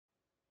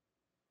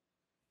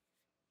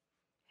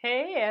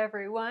Hey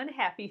everyone,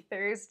 happy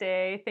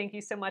Thursday. Thank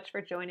you so much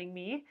for joining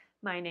me.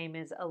 My name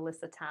is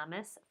Alyssa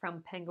Thomas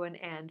from Penguin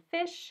and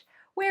Fish,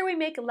 where we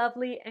make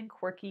lovely and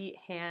quirky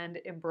hand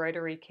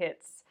embroidery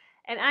kits.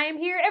 And I am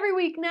here every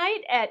weeknight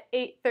at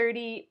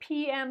 8:30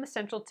 p.m.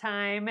 Central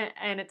Time,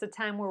 and it's a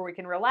time where we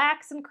can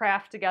relax and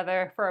craft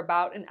together for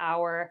about an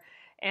hour.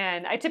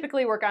 And I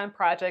typically work on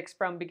projects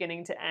from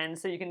beginning to end,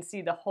 so you can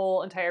see the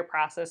whole entire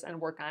process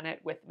and work on it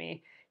with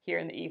me here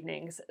in the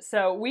evenings.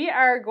 So we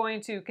are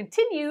going to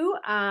continue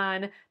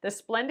on the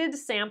Splendid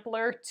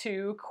Sampler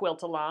 2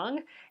 quilt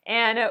along,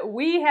 and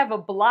we have a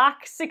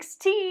block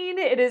 16.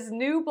 It is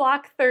New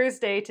Block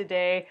Thursday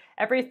today.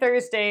 Every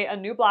Thursday a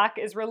new block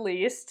is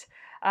released.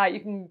 You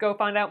can go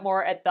find out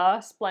more at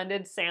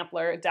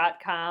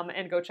thesplendidsampler.com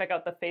and go check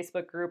out the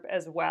Facebook group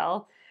as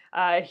well.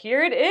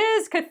 Here it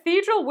is,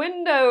 Cathedral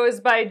Windows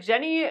by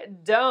Jenny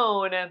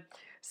Doan.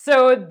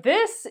 So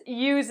this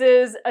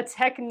uses a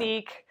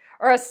technique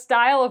or a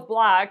style of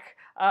block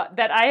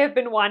that I have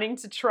been wanting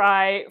to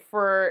try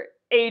for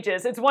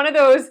ages. It's one of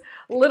those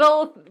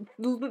little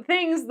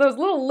things, those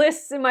little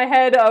lists in my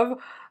head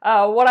of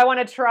what I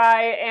want to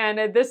try,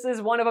 and this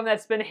is one of them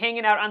that's been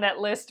hanging out on that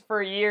list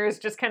for years,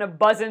 just kind of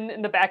buzzing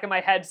in the back of my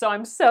head. So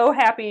I'm so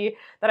happy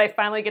that I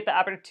finally get the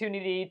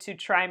opportunity to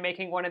try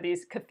making one of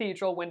these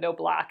cathedral window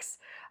blocks.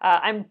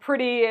 I'm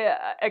pretty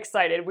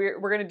excited. We're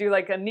going to do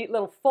like a neat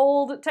little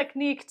fold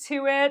technique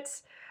to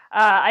it.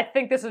 I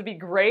think this would be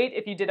great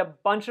if you did a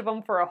bunch of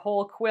them for a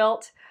whole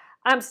quilt.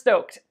 I'm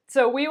stoked.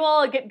 So we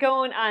will get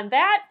going on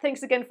that.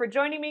 Thanks again for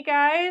joining me,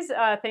 guys.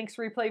 Thanks,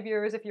 replay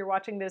viewers, if you're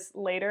watching this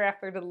later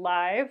after the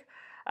live.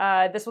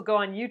 This will go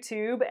on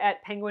YouTube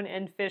at Penguin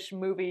and Fish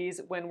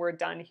Movies when we're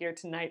done here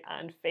tonight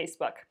on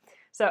Facebook.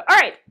 So, all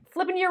right,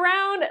 flipping you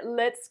around,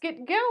 let's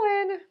get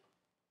going.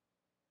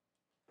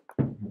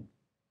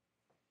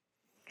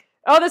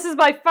 Oh, this is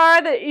by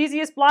far the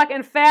easiest block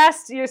and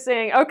fast. You're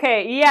saying,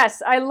 okay,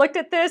 yes, I looked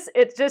at this.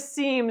 It just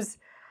seems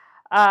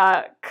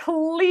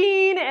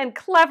clean and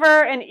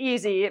clever and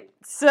easy.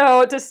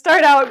 So to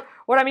start out,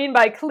 what I mean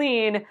by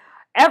clean,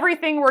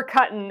 everything we're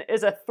cutting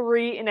is a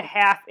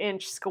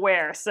 3.5-inch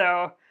square.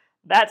 So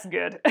that's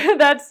good.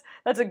 That's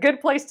a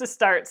good place to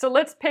start. So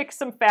let's pick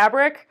some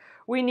fabric.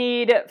 We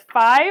need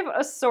 5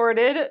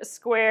 assorted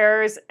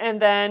squares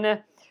and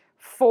then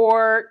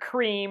 4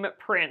 cream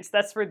prints.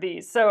 That's for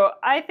these. So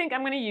I think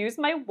I'm going to use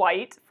my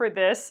white for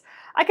this.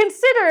 I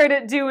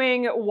considered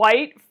doing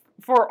white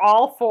for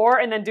all 4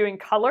 and then doing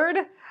colored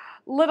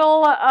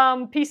little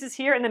pieces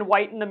here and then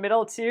white in the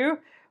middle too.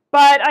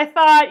 But I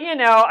thought, you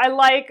know, I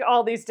like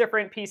all these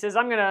different pieces.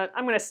 I'm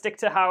gonna stick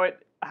to how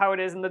it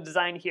is in the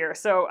design here.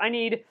 So I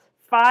need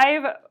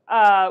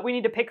 5. We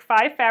need to pick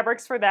 5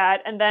 fabrics for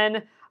that, and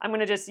then I'm going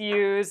to just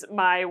use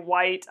my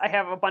white. I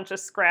have a bunch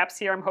of scraps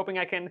here. I'm hoping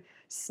I can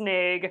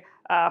snag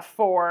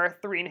 4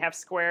 3.5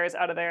 squares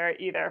out of there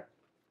either.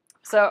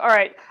 So, all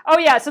right. Oh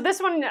yeah, so this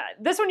one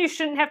you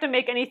shouldn't have to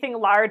make anything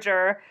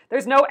larger.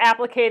 There's no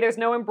applique, there's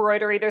no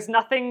embroidery, there's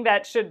nothing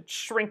that should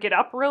shrink it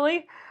up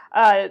really.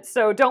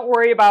 So don't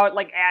worry about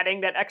like adding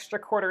that extra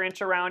 1/4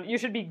 inch around. You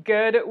should be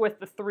good with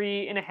the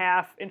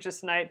 3.5 inches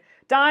tonight.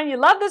 Don, you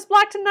love this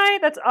block tonight?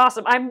 That's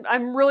awesome.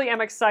 I'm really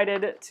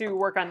excited to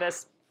work on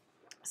this.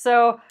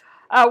 So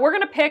we're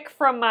going to pick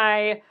from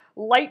my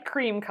light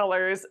cream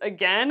colors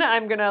again.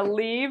 I'm going to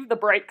leave the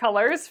bright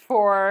colors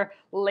for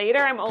later.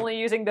 I'm only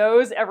using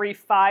those every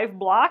 5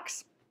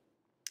 blocks.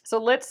 So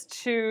let's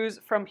choose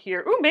from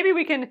here. Ooh, maybe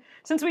we can,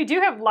 since we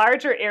do have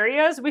larger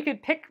areas, we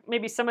could pick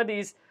maybe some of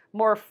these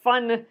more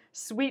fun,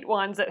 sweet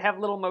ones that have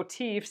little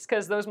motifs,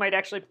 because those might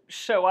actually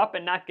show up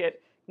and not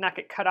get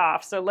cut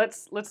off. So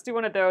let's do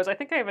one of those. I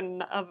think I have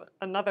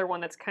another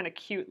one that's kind of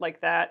cute like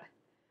that.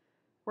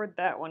 Where'd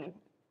that one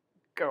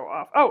go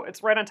off? Oh,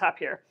 it's right on top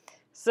here.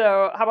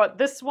 So how about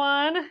this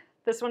one?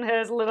 This one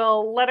has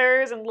little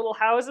letters and little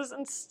houses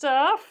and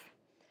stuff.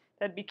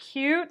 That'd be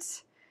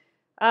cute.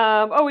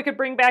 Oh, we could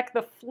bring back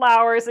the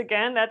flowers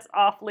again. That's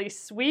awfully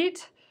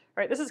sweet.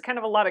 All right, this is kind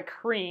of a lot of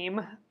cream.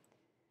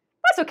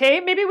 That's okay.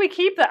 Maybe we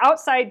keep the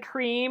outside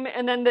cream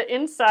and then the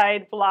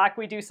inside block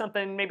we do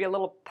something maybe a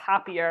little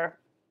poppier.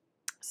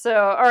 So,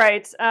 all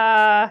right.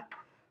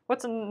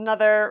 What's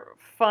another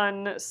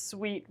fun,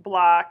 sweet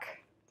block?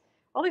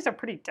 All these are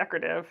pretty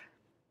decorative.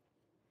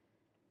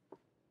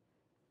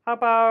 How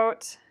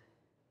about,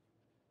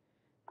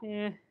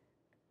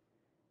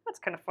 that's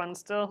kind of fun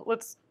still.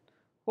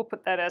 We'll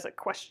put that as a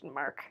question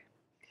mark.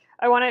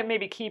 I want to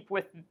maybe keep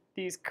with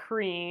these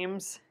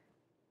creams.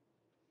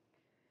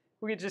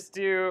 We could just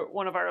do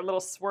one of our little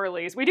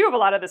swirlies. We do have a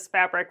lot of this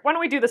fabric. Why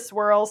don't we do the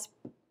swirls?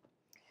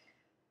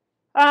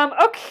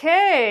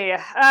 Okay,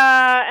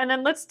 and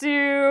then let's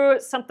do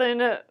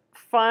something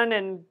fun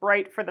and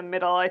bright for the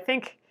middle. I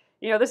think,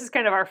 you know, this is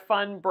kind of our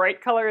fun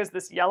bright color is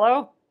this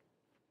yellow.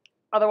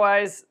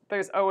 Otherwise,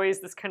 there's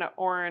always this kind of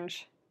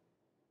orange.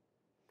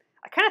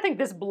 I kind of think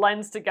this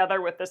blends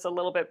together with this a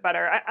little bit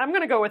better. I'm going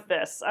to go with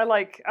this. I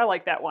like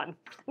that one.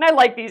 And I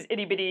like these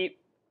itty bitty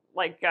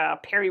like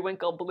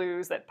periwinkle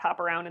blues that pop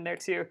around in there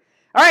too.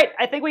 All right,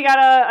 I think we got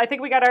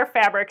our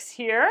fabrics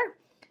here.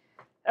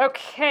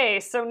 Okay,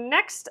 so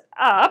next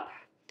up,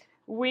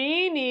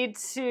 we need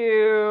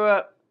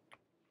to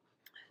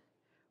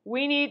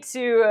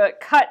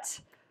cut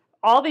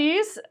all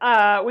these.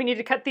 We need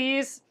to cut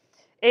these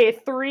a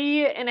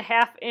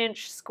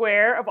 3.5-inch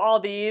square of all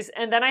these,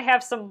 and then I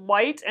have some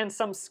white and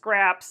some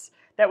scraps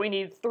that we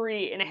need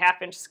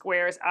 3.5-inch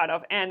squares out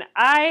of. And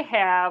I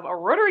have a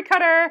rotary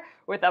cutter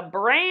with a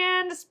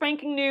brand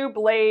spanking new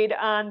blade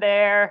on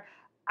there.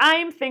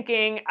 I'm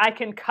thinking I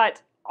can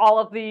cut all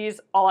of these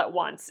all at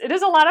once. It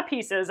is a lot of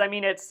pieces. I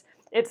mean, it's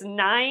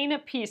 9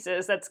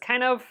 pieces. That's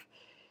kind of,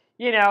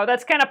 you know,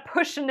 that's kind of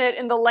pushing it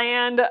in the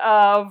land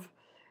of,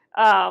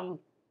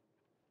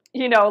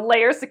 you know,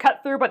 layers to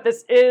cut through, but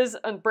this is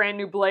a brand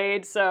new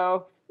blade,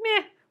 so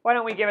meh, why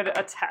don't we give it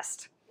a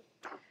test?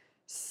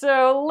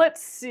 So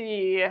let's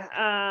see. It's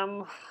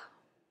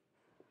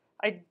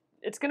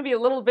going to be a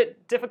little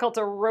bit difficult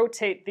to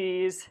rotate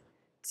these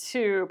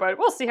too, but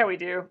we'll see how we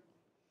do.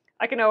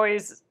 I can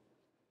always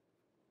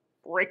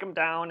break them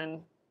down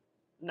and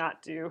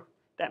not do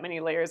that many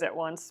layers at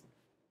once.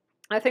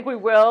 I think we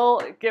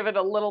will give it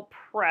a little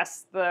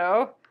press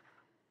though.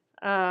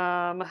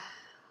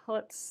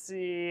 Let's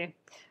see.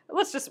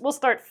 We'll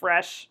start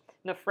fresh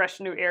in a fresh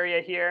new area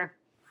here.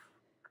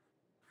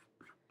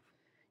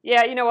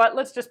 Yeah, you know what?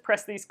 Let's just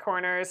press these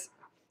corners.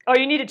 Oh,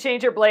 you need to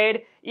change your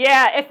blade?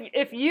 Yeah,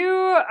 if you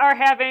are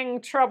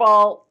having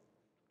trouble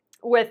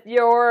with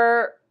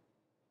your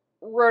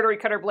rotary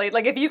cutter blade,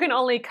 like if you can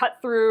only cut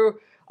through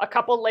a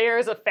couple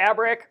layers of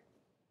fabric,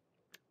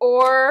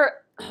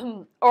 or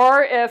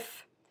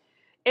if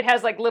it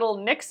has like little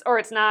nicks, or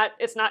it's not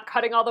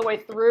cutting all the way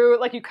through,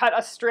 like you cut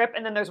a strip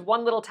and then there's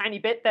one little tiny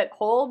bit that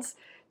holds,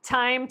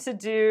 time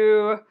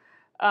to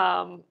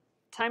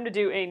get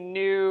a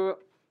new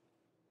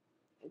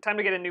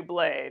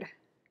blade.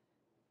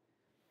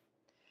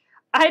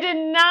 I did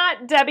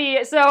not,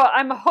 Debbie, so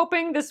I'm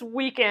hoping this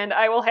weekend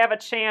I will have a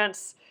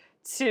chance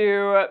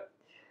to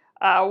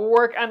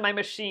work on my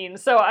machine.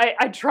 So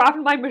I dropped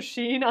my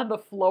machine on the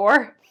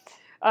floor.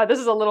 This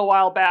is a little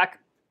while back,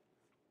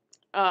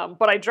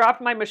 but I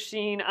dropped my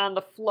machine on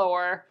the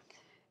floor,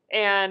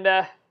 and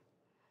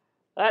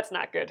that's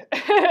not good.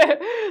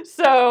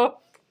 So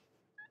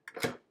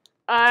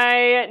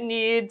I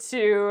need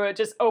to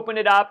just open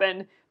it up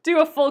and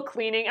do a full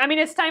cleaning. I mean,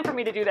 it's time for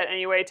me to do that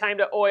anyway. Time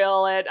to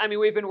oil it. I mean,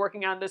 we've been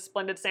working on this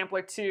Splendid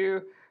Sampler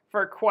 2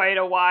 for quite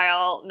a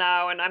while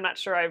now, and I'm not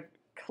sure I've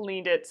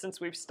cleaned it since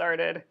we've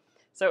started.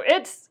 So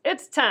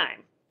it's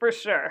time, for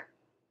sure.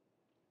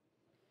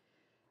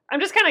 I'm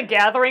just kind of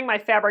gathering my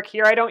fabric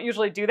here. I don't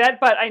usually do that,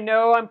 but I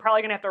know I'm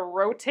probably gonna have to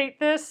rotate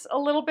this a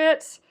little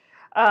bit.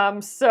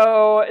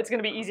 So it's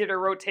gonna be easier to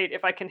rotate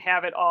if I can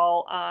have it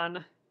all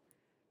on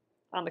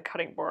the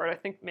cutting board. I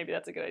think maybe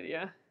that's a good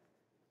idea.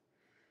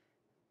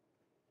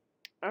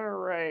 All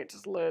right,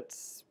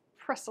 let's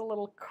press a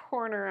little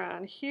corner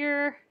on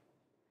here.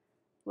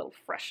 A little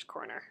fresh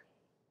corner.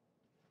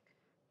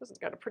 This has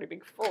got a pretty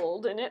big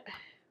fold in it.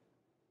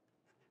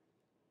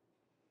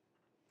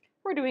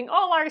 We're doing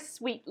all our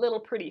sweet little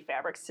pretty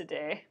fabrics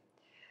today.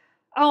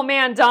 Oh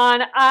man,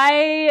 Dawn,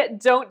 I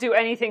don't do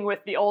anything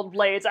with the old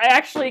blades. I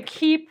actually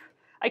keep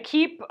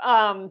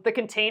the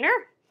container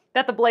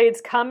that the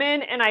blades come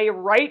in, and I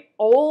write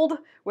old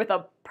with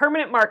a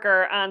permanent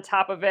marker on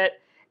top of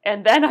it,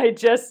 and then I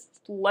just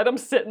let them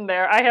sit in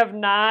there. I have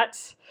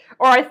not,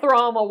 or I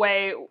throw them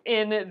away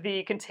in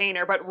the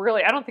container, but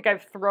really I don't think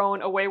I've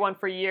thrown away one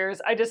for years.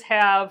 I just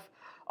have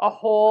a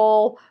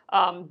whole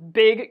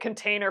big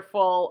container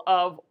full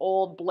of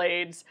old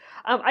blades.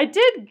 I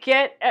did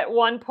get at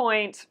one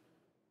point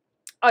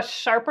a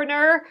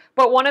sharpener,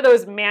 but one of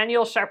those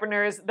manual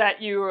sharpeners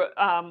that you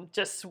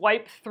just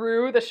swipe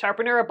through the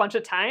sharpener a bunch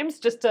of times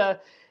just to,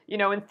 you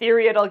know, in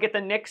theory it'll get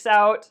the nicks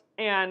out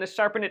and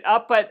sharpen it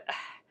up, but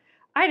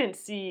I didn't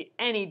see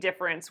any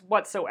difference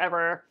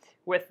whatsoever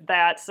with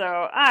that,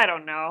 so I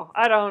don't know.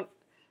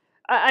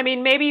 I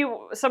mean, maybe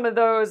some of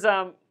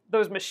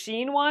those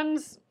machine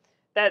ones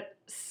that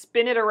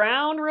spin it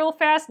around real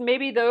fast,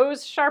 maybe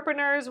those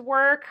sharpeners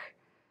work.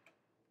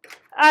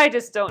 I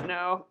just don't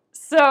know.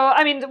 So,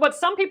 I mean, what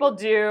some people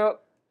do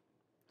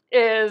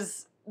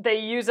is they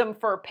use them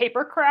for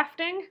paper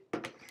crafting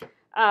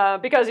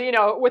because, you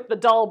know, with the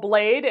dull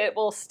blade, it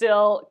will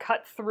still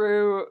cut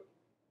through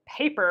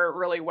paper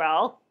really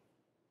well.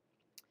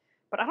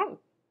 But I don't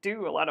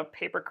do a lot of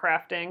paper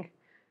crafting.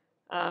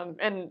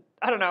 And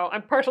I don't know,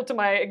 I'm partial to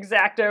my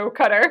X-Acto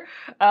cutter,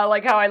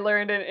 like how I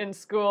learned in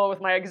school with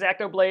my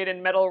X-Acto blade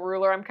and metal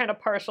ruler. I'm kind of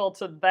partial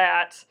to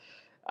that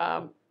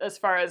as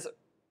far as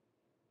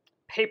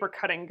paper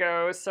cutting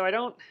goes. So I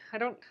don't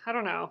know. I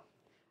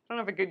don't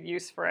have a good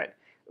use for it.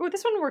 Ooh,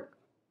 this one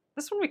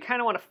we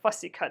kind of want to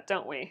fussy cut,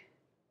 don't we?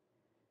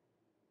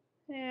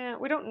 Yeah,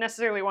 we don't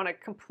necessarily want to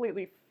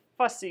completely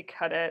fussy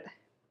cut it.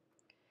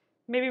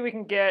 Maybe we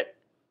can get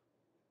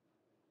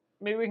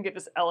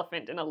this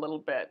elephant in a little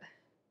bit.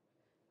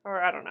 Or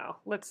I don't know.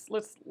 Let's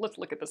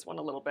look at this one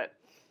a little bit.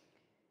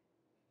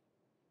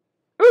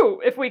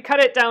 Ooh, if we cut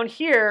it down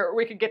here,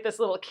 we could get this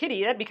little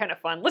kitty. That'd be kind of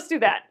fun. Let's do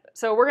that.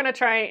 So we're gonna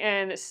try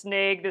and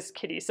snag this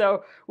kitty.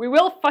 So we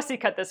will fussy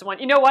cut this one.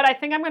 You know what? I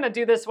think I'm gonna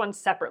do this one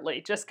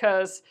separately just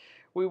because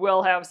we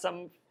will have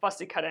some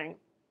fussy cutting.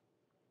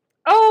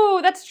 Oh,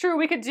 that's true.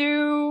 We could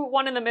do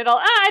one in the middle.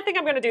 I think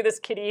I'm gonna do this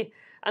kitty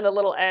on the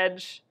little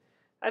edge.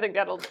 I think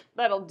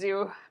that'll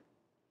do.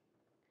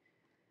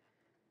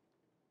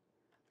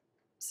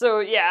 So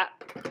yeah,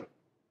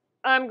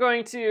 I'm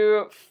going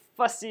to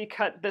fussy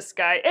cut this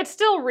guy. It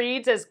still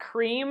reads as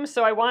cream,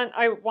 so I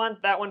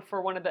want that one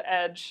for one of the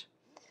edge.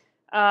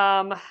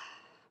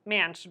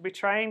 Man, should we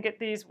try and get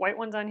these white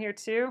ones on here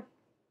too?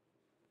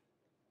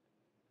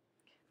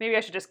 Maybe I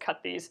should just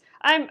cut these.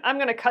 I'm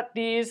gonna cut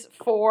these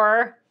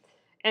 4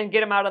 and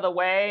get them out of the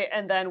way,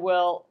 and then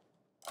we'll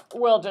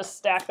just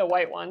stack the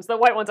white ones. The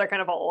white ones are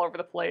kind of all over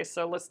the place,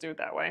 so let's do it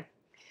that way.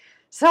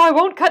 So I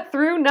won't cut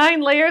through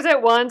 9 layers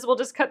at once. We'll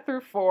just cut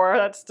through 4.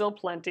 That's still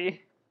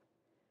plenty.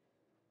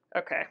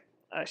 Okay,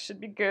 I should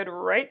be good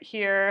right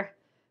here.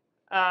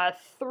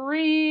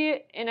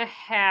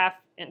 3.5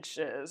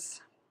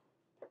 inches.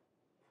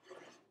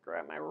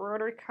 Grab my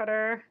rotary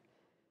cutter.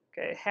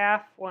 Okay,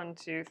 half, 1,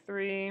 2,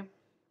 3.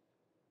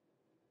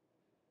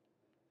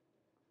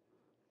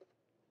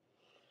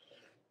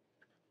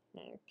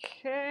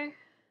 Okay.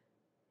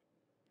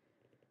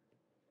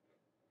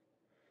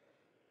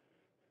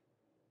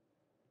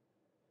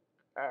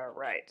 All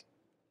right.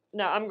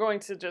 Now I'm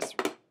going to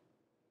just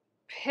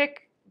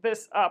pick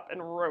this up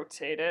and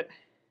rotate it.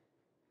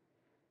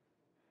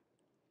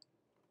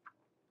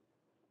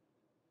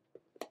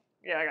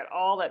 Yeah, I got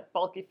all that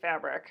bulky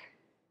fabric.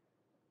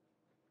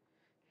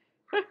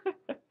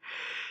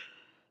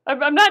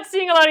 I'm not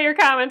seeing a lot of your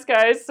comments,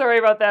 guys. Sorry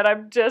about that.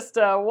 I'm just,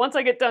 once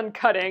I get done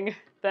cutting,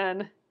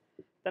 then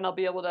I'll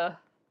be able to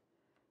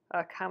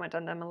comment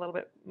on them a little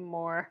bit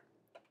more.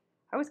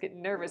 I always get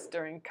nervous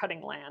during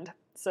cutting land.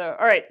 So,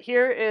 all right,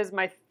 here is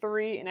my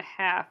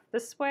 3.5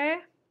 this way.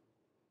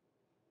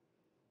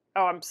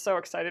 Oh, I'm so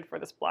excited for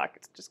this block.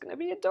 It's just gonna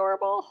be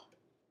adorable.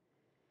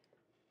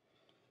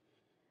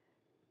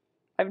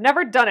 I've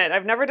never done it.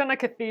 I've never done a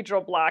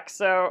cathedral block,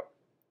 so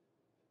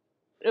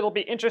it'll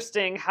be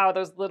interesting how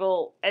those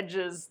little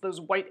edges,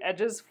 those white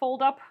edges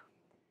fold up.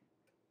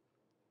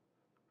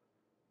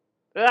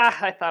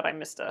 I thought I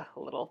missed a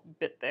little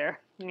bit there.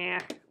 Yeah,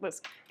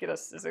 let's get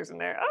us scissors in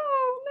there.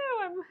 Oh,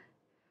 no,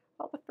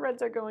 all the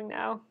threads are going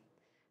now. I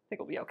think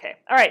we'll be okay.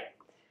 All right,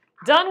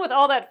 done with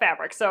all that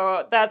fabric.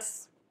 So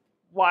that's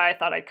why I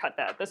thought I'd cut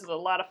that. This is a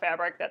lot of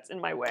fabric that's in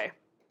my way.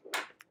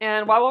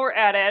 And while we're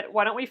at it,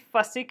 why don't we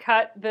fussy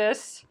cut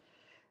this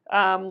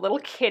little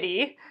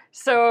kitty?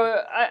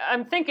 So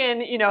I'm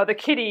thinking, you know, the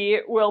kitty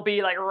will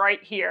be like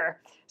right here.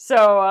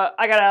 So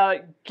I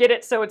gotta get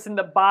it so it's in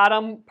the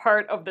bottom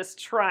part of this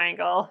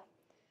triangle.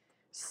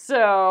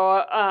 So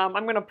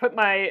I'm gonna put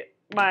my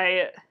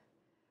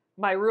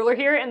ruler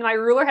here, and my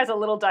ruler has a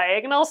little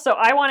diagonal, so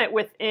I want it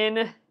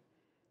within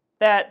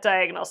that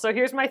diagonal. So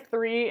here's my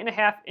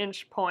 3.5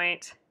 inch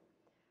point.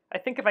 I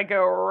think if I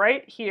go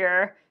right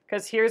here,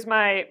 because here's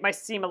my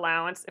seam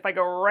allowance, if I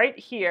go right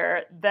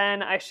here,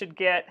 then I should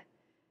get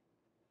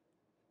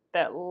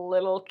that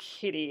little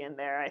kitty in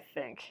there, I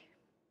think.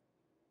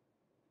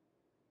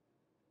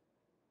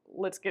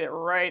 Let's get it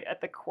right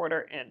at the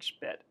 1/4 inch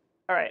bit.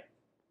 All right.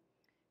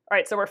 All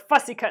right, so we're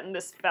fussy cutting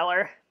this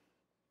feller.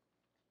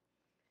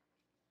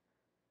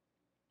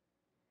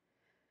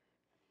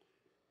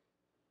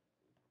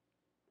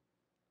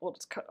 We'll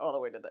just cut all the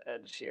way to the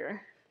edge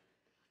here.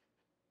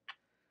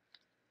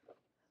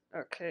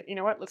 Okay, you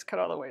know what? Let's cut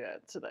all the way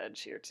to the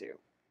edge here too.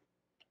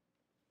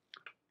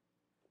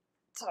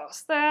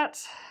 Toss that.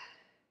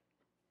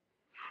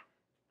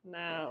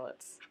 Now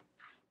let's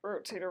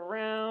rotate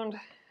around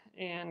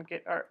and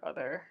get our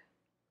other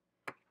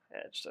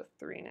edge. So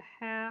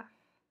 3.5.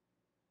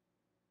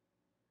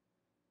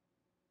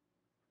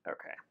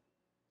 Okay.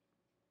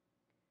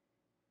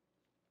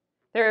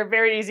 They're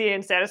very easy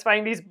and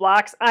satisfying, these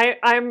blocks.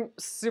 I'm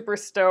super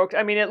stoked.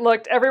 I mean,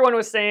 everyone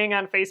was saying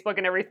on Facebook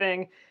and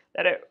everything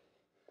that it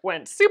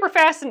went super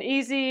fast and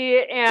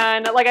easy.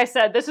 And like I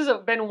said, this has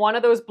been one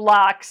of those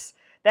blocks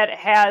that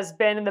has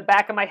been in the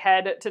back of my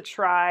head to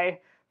try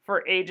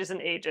for ages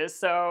and ages.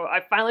 So I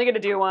finally get to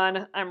do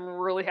one. I'm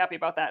really happy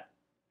about that.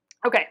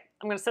 Okay,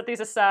 I'm gonna set these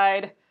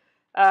aside.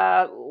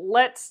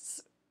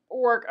 Let's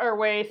work our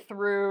way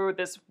through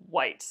this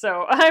white.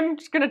 So I'm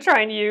just gonna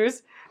try and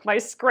use my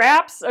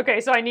scraps.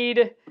 Okay, so I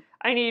need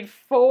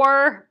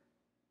 4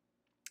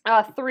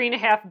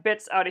 3.5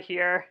 bits out of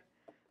here.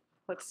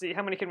 Let's see,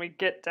 how many can we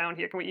get down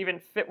here? Can we even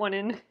fit one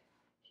in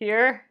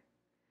here?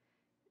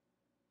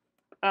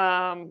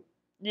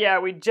 Yeah,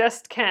 we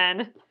just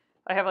can.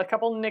 I have a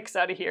couple nicks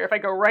out of here. If I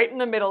go right in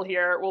the middle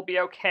here, we'll be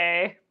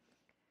okay.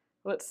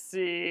 Let's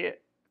see,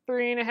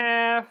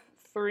 3.5,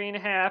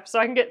 3.5. So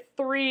I can get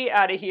 3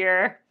 out of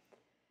here.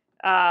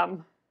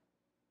 Man,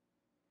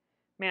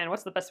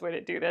 what's the best way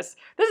to do this?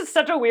 This is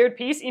such a weird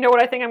piece. You know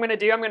what I think I'm gonna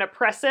do? I'm gonna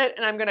press it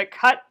and I'm gonna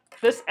cut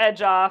this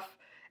edge off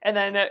and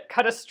then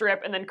cut a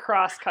strip and then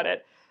cross cut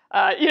it.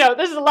 You know,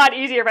 this is a lot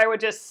easier if I would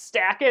just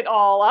stack it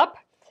all up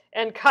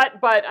and cut,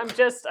 but I'm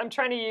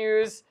trying to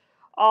use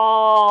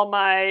all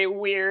my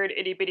weird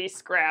itty bitty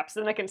scraps.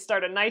 Then I can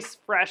start a nice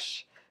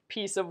fresh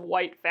piece of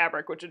white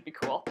fabric, which would be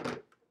cool.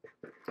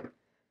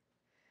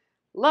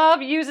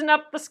 Love using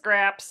up the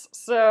scraps.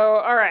 So,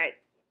 all right,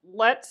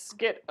 let's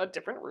get a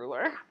different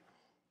ruler.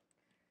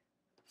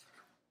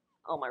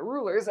 All my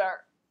rulers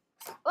are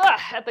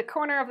at the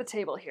corner of the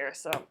table here.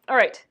 So, all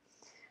right.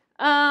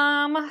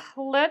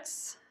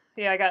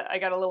 Yeah, I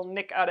got a little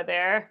nick out of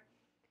there.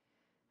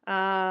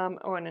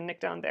 Oh, and a nick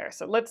down there.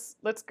 So let's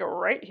go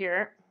right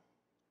here.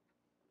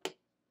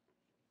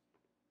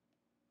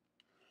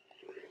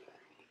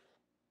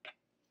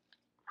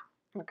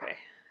 Okay,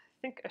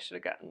 I think I should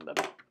have gotten the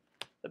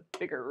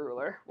bigger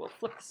ruler. We'll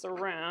flip this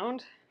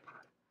around.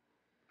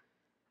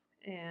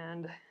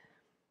 And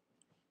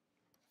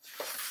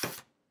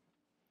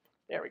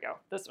there we go.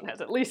 This one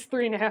has at least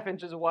 3.5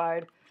 inches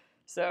wide.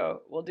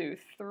 So we'll do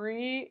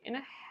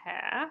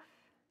 3.5.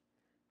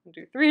 We'll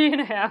do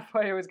 3.5.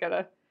 I always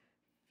gotta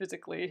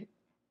physically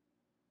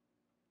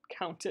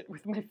count it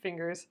with my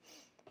fingers.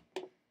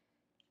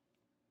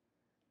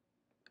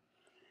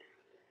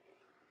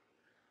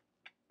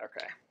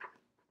 Okay.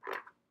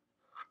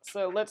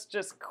 So let's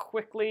just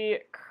quickly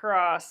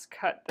cross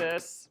cut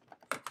this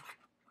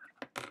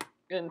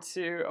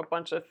into a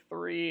bunch of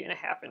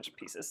 3.5-inch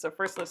pieces. So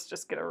first let's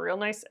just get a real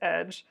nice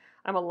edge.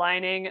 I'm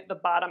aligning the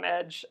bottom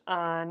edge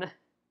on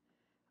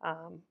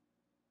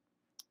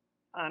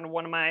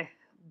one of my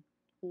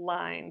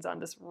lines on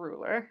this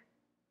ruler.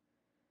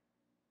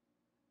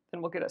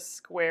 Then we'll get a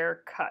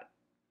square cut.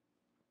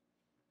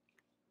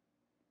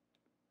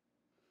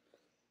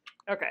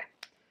 Okay.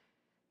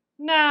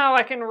 Now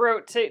I can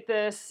rotate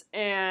this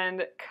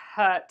and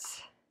cut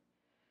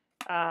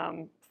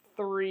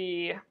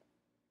 3.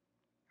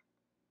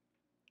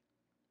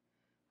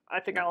 I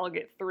think I'll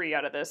get 3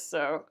 out of this,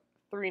 so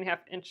 3.5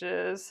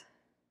 inches.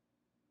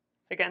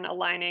 Again,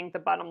 aligning the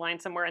bottom line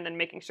somewhere and then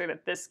making sure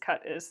that this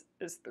cut is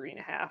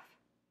 3.5.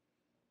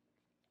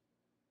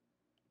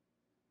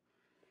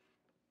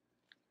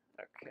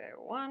 Okay,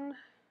 1.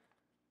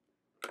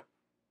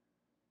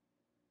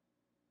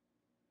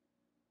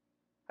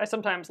 I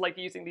sometimes like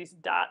using these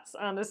dots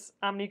on this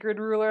OmniGrid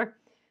ruler.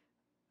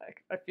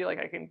 I feel like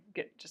I can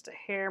get just a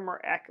hair more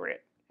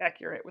accurate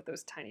with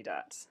those tiny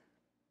dots.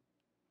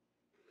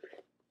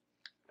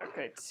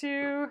 Okay,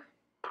 2.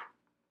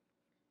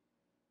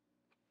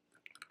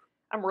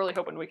 I'm really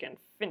hoping we can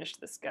finish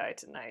this guy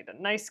tonight.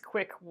 A nice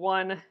quick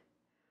 1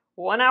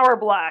 hour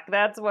block.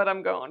 That's what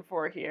I'm going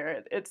for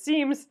here. It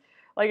seems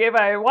like if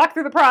I walk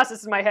through the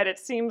process in my head, it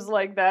seems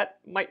like that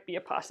might be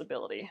a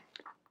possibility.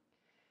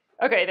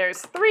 Okay, there's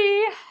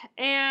 3,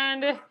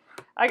 and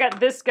I got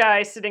this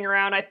guy sitting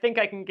around. I think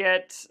I can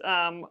get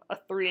a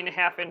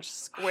 3.5-inch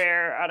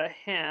square out of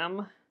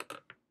him.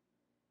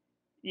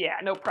 Yeah,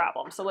 no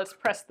problem. So let's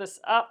press this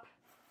up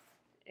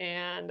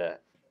and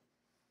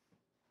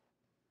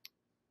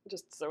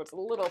just so it's a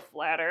little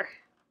flatter,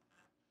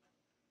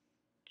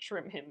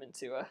 trim him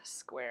into a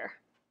square.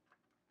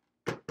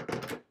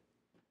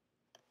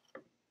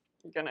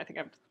 Again, I think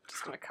I'm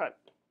just going to cut.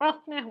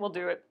 Well, we'll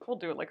do it. We'll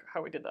do it like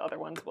how we did the other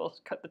ones. We'll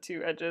cut the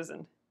 2 edges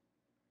and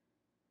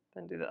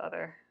then do the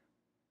other.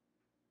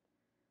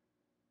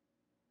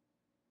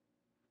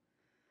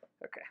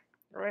 Okay,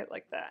 right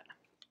like that.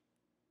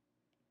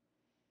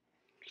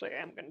 Actually,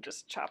 I'm going to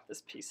just chop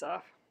this piece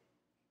off.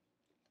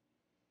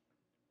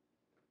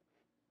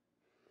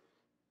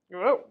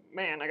 Oh,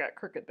 man, I got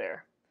crooked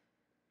there.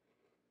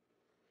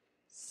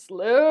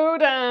 Slow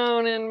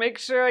down and make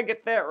sure I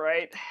get that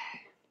right.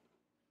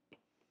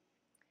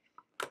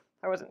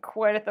 I wasn't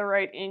quite at the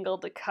right angle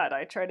to cut.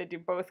 I tried to do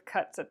both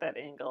cuts at that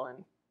angle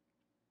and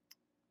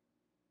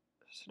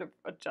should have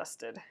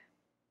adjusted.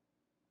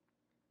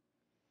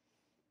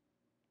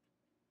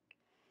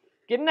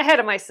 Getting ahead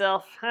of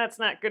myself. That's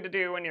not good to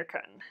do when you're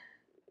cutting.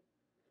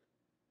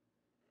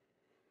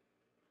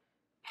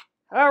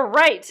 All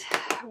right,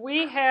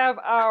 we have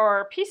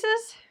our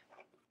pieces.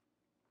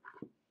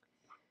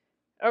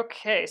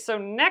 Okay, so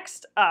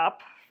next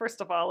up,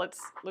 first of all,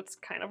 let's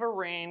kind of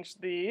arrange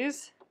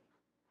these.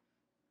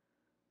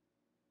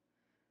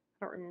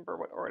 I don't remember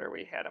what order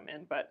we had them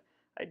in, but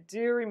I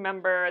do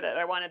remember that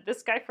I wanted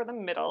this guy for the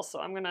middle, so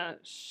I'm gonna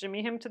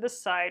shimmy him to the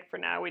side for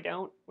now. We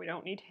don't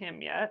need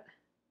him yet.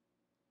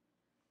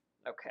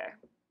 Okay.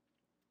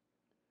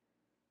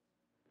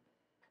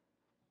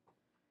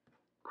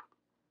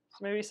 So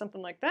maybe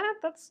something like that.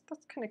 That's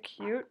kind of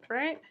cute,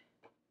 right?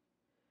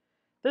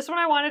 This one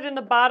I wanted in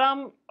the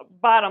bottom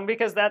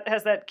because that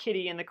has that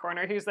kitty in the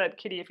corner. Here's that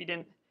kitty if you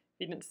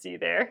didn't see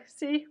there.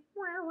 See?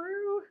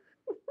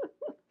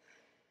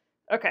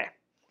 Okay,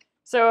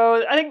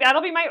 so I think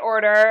that'll be my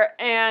order,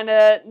 and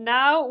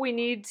now we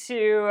need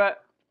to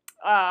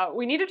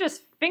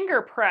just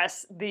finger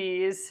press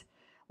these,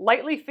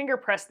 lightly finger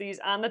press these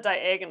on the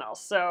diagonal.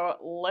 So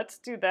let's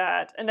do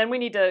that, and then we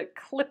need to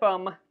clip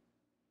them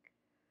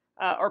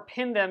or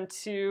pin them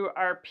to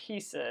our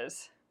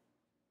pieces.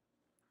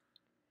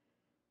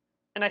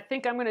 And I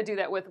think I'm going to do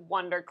that with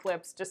Wonder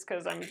Clips just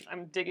because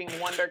I'm digging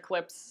Wonder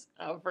Clips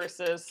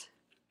versus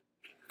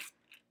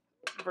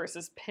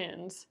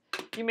pins.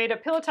 You made a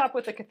pillow top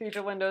with the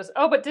Cathedral Windows.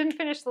 Oh, but didn't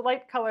finish the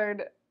light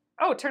colored,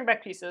 oh, turn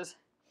back pieces.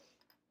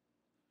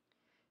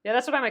 Yeah,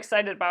 that's what I'm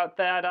excited about,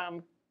 that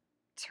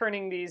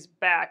turning these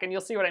back, and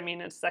you'll see what I mean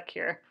in a sec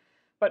here.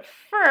 But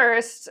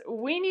first,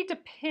 we need to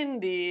pin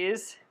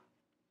these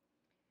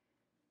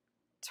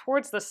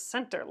towards the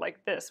center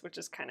like this, which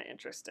is kind of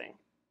interesting.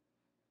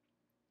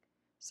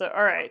 So,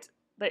 all right,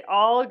 they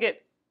all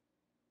get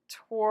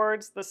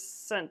towards the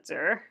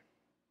center.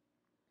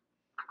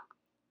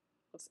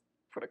 Let's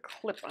put a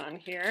clip on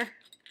here.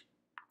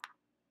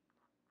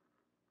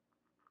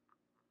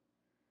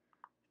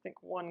 I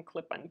think one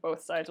clip on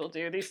both sides will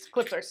do. These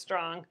clips are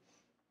strong.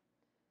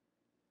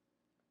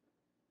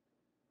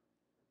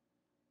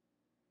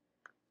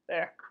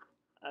 There.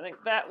 I think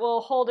that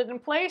will hold it in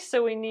place,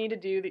 so we need to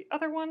do the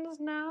other ones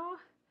now.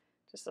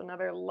 Just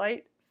another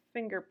light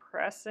finger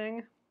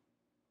pressing.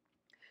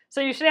 So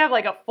you should have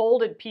like a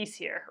folded piece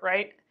here,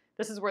 right?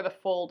 This is where the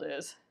fold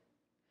is.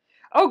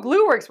 Oh,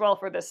 glue works well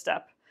for this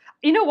step.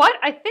 You know what?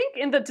 I think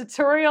in the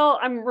tutorial,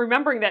 I'm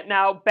remembering that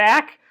now,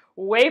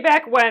 way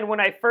back when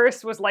I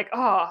first was like,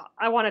 oh,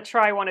 I want to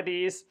try one of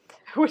these,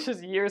 which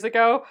is years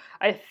ago,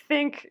 I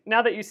think,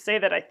 now that you say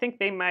that, I think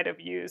they might have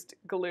used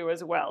glue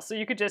as well. So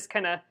you could just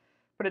kind of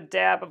put a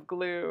dab of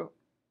glue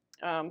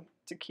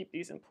to keep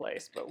these in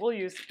place, but we'll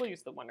use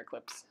the Wonder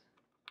Clips.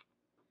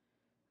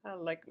 I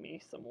like me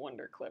some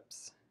Wonder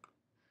Clips.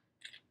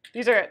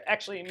 These are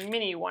actually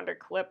mini Wonder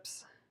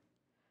Clips,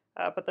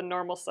 but the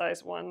normal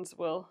size ones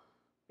will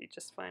be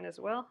just fine as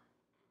well.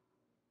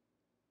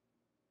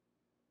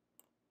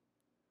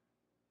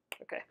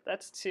 Okay,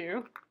 that's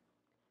 2.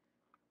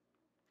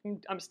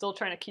 I'm still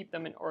trying to keep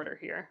them in order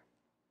here.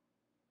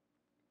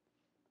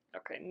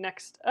 Okay,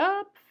 next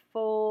up,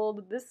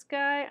 fold this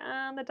guy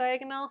on the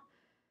diagonal.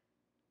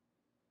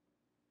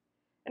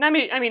 And I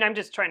mean, I'm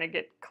just trying to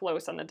get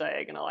close on the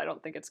diagonal. I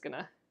don't think it's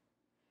gonna,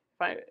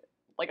 if I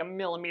like a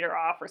millimeter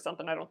off or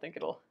something, I don't think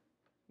it'll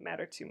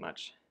matter too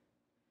much.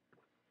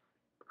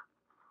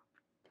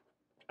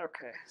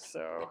 Okay,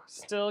 so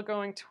still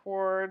going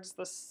towards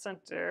the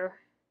center.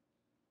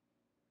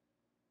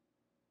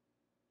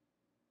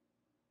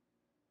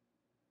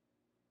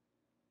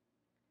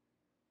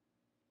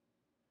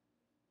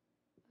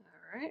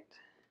 All right.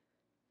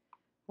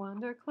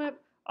 Wonder Clip.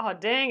 Oh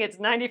dang! It's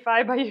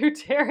 95 by you,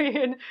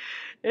 Terry,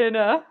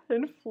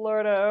 in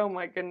Florida. Oh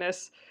my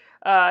goodness.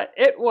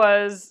 It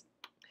was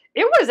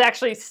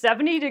actually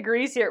 70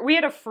 degrees here. We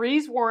had a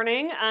freeze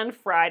warning on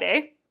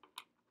Friday,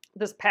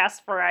 this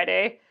past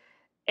Friday,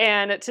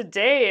 and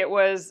today it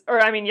was, or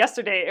I mean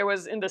yesterday it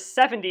was in the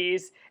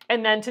 70s,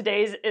 and then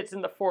today's it's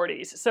in the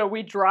 40s. So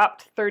we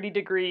dropped 30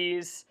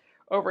 degrees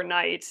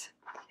overnight,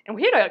 and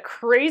we had a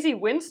crazy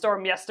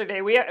windstorm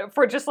yesterday.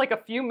 For just like a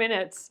few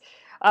minutes.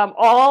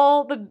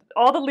 All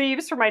the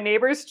leaves from my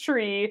neighbor's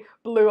tree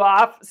blew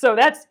off. So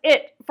that's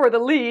it for the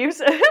leaves,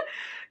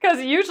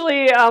 because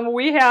usually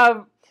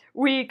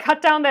we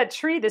cut down that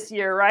tree this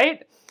year,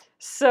 right?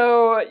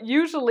 So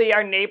usually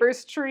our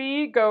neighbor's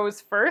tree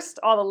goes first,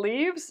 all the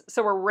leaves.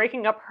 So we're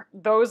raking up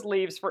those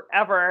leaves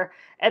forever,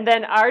 and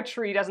then our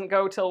tree doesn't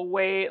go till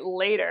way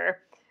later.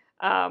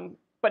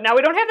 But now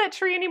we don't have that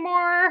tree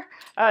anymore,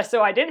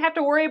 so I didn't have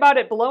to worry about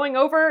it blowing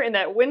over in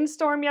that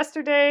windstorm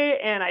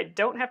yesterday, and I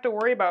don't have to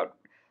worry about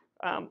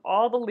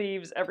all the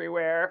leaves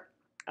everywhere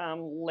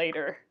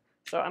later.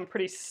 So I'm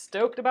pretty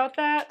stoked about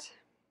that.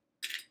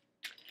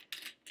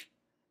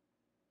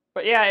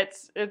 But yeah,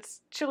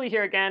 it's chilly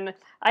here again.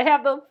 I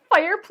have the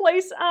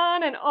fireplace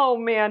on, and oh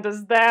man,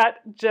 does that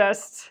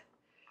just,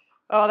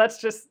 oh,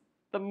 that's just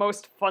the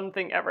most fun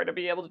thing ever, to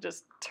be able to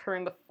just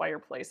turn the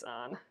fireplace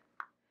on.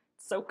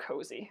 It's so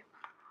cozy.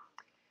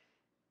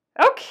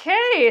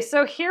 Okay,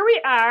 so here we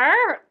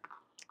are.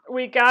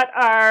 We got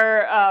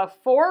our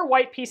 4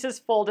 white pieces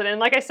folded,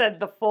 and like I said,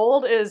 the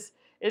fold is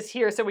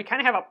here, so we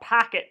kind of have a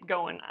pocket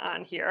going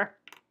on here.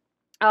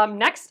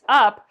 Next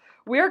up,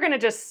 we're going to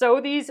just sew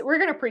these. We're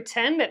going to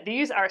pretend that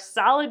these are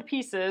solid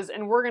pieces,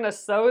 and we're going to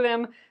sew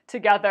them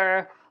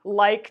together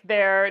like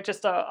they're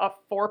just a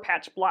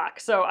 4-patch block.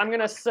 So I'm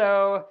going to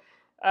sew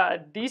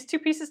these 2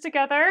 pieces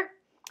together.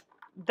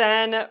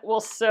 Then we'll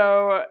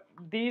sew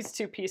these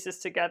 2 pieces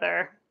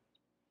together.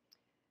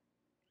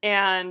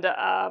 And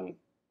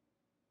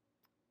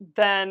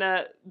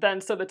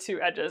then sew the 2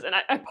 edges. And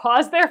I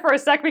paused there for a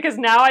sec because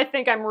now I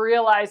think I'm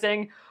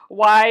realizing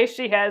why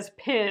she has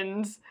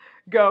pins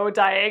go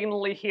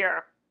diagonally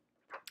here.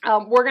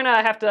 We're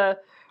gonna have to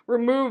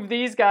remove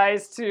these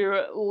guys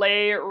to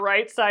lay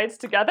right sides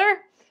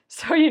together.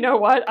 So you know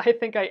what? I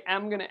think I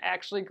am gonna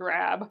actually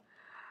grab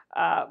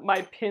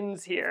my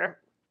pins here.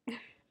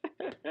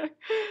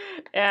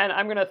 And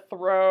I'm gonna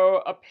throw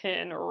a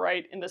pin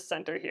right in the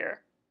center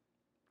here.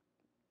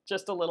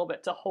 Just a little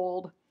bit to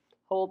hold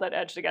that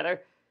edge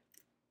together.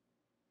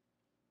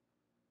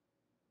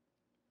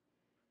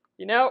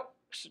 You know,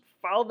 should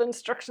follow the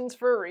instructions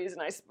for a reason,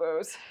 I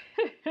suppose.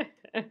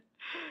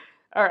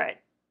 All right.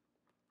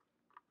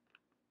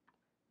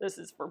 This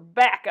is for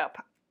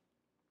backup.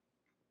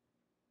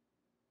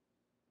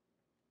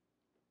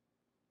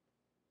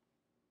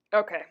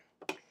 Okay,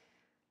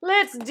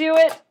 let's do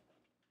it.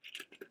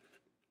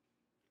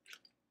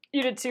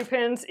 You did 2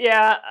 pins.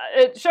 Yeah,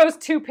 it shows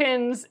 2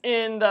 pins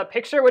in the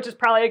picture, which is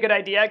probably a good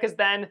idea because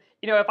then,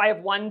 you know, if I have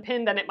 1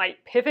 pin, then it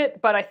might pivot,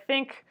 but I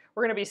think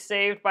we're going to be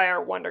saved by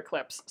our wonder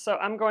clips. So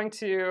I'm going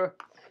to,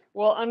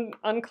 we'll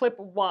unclip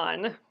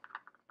 1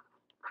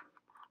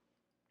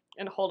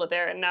 and hold it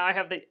there. And now I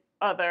have the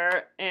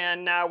other,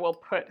 and now we'll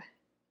put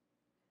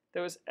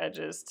those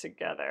edges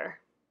together.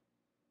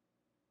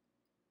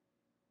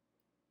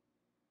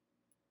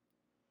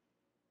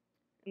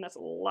 And that's a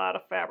lot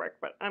of fabric,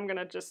 but I'm going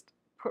to just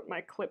put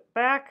my clip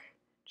back,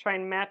 try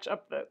and match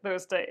up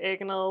those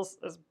diagonals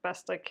as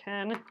best I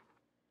can. All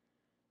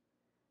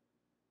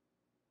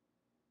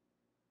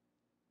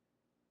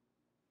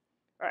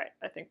right,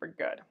 I think we're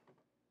good.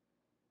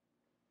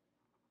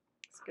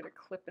 Let's get a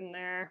clip in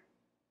there.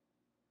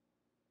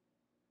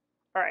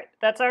 All right,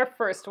 that's our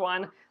first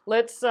one.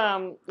 Let's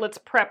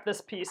prep this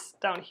piece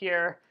down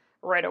here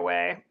right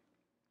away.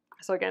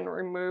 So again,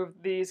 remove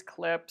these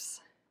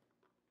clips.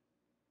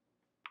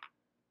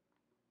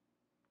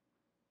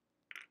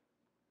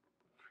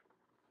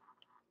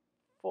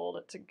 Fold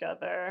it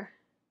together.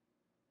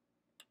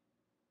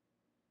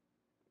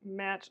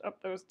 Match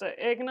up those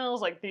diagonals,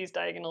 like these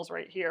diagonals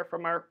right here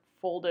from our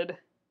folded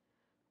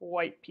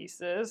white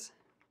pieces.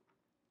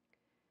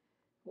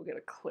 We'll get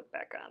a clip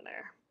back on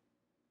there.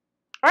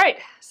 All right,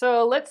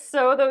 so let's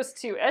sew those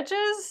 2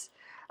 edges.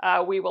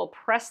 We will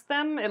press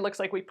them. It looks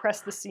like we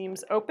press the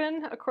seams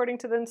open according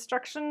to the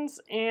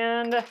instructions,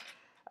 and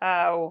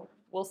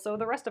we'll sew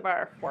the rest of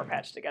our 4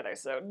 patch together.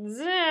 So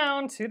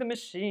down to the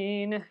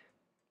machine.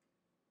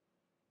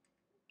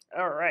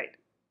 All right.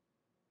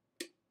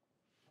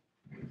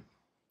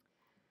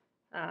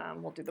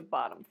 We'll do the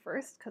bottom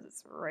first because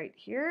it's right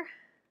here.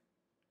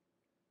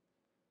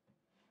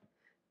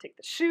 Take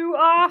the shoe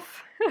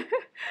off.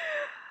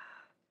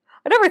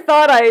 I never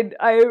thought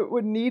I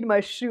would need my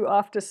shoe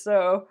off to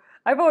sew.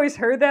 I've always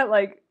heard that,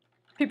 like,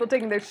 people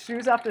taking their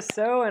shoes off to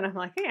sew, and I'm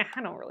like, yeah,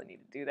 I don't really need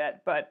to do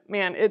that. But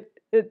man,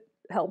 it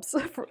helps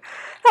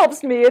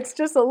helps me. It's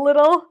just a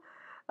little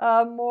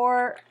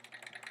more.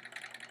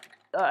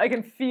 I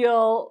can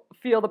feel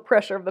the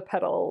pressure of the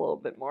pedal a little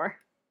bit more,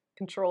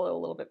 control it a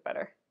little bit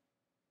better.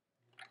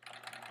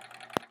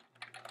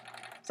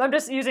 So I'm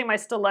just using my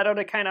stiletto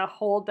to kind of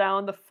hold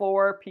down the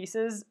 4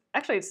 pieces.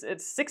 Actually,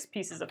 it's 6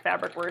 pieces of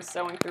fabric we're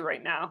sewing through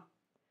right now. All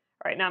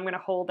right, now I'm going to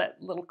hold that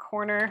little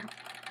corner,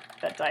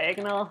 that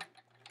diagonal.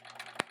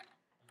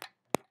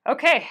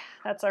 Okay,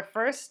 that's our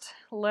first.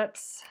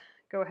 Let's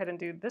go ahead and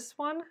do this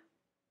one.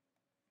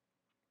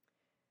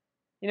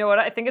 You know what,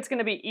 I think it's going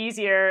to be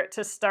easier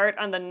to start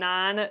on the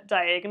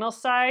non-diagonal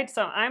side.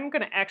 So I'm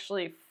going to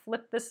actually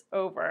flip this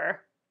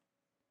over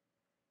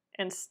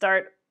and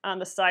start on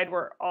the side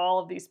where all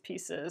of these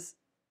pieces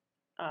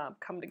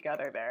come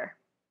together there.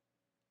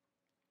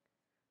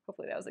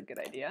 Hopefully that was a good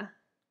idea.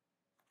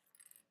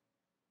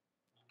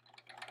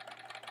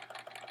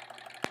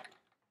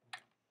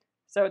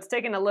 So it's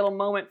taking a little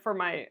moment for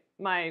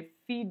my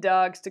feed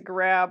dogs to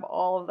grab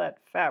all of that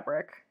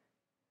fabric.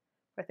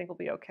 I think we'll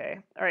be okay.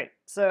 All right,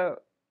 so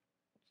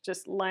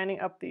just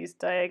lining up these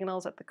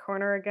diagonals at the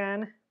corner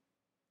again.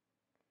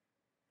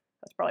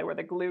 That's probably where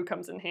the glue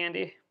comes in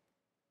handy.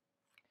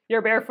 You're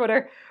a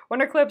barefooter.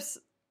 Wonder clips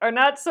are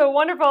not so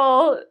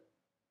wonderful.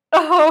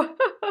 Oh,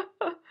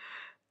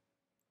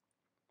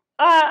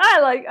 I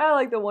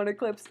like the wonder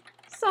clips.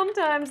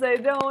 Sometimes they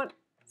don't.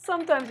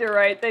 Sometimes you're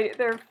right.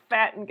 They're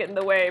fat and get in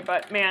the way.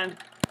 But man,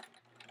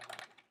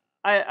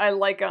 I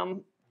like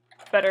them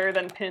better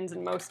than pins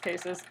in most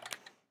cases.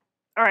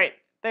 All right,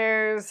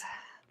 there's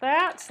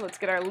that. So let's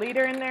get our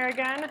leader in there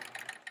again.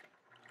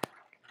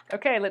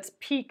 Okay, let's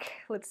peek.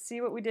 Let's see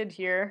what we did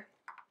here.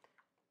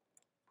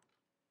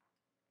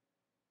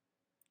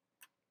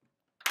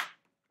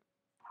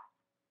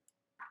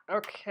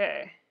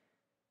 Okay.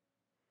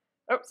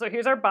 Oh, so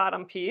here's our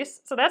bottom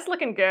piece. So that's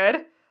looking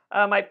good.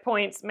 My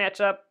points match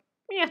up,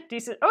 yeah,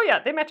 decent. Oh yeah,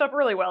 they match up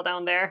really well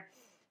down there.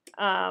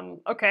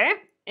 Okay,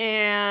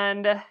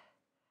 and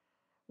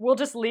we'll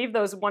just leave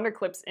those wonder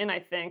clips in, I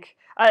think.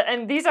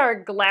 And these are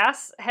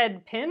glass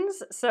head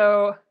pins,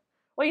 so,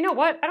 well, you know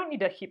what? I don't need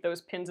to keep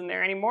those pins in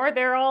there anymore.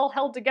 They're all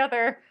held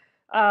together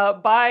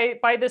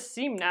by this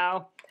seam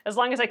now. As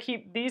long as I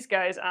keep these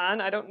guys on,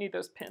 I don't need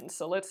those pins.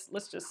 So let's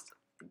just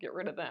get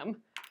rid of them.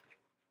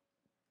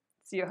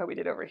 See how we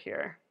did over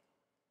here.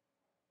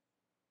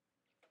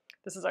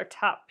 This is our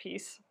top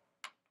piece.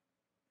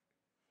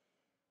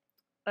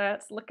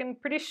 That's looking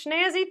pretty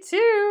snazzy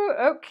too.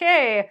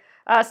 Okay,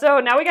 so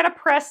now we gotta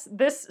press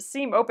this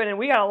seam open, and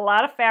we got a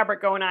lot of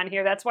fabric going on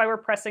here. That's why we're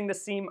pressing the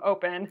seam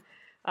open.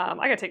 I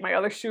gotta take my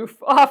other shoe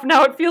off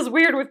now. It feels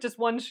weird with just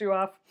one shoe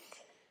off.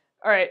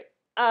 All right,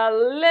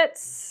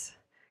 let's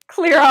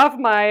clear off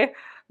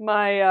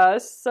my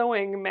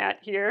sewing mat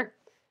here.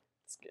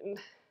 It's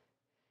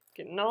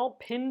getting all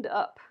pinned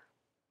up.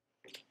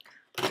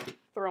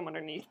 Throw them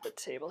underneath the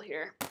table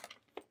here.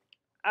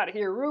 Out of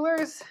here,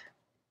 rulers.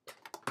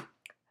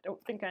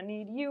 don't think I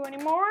need you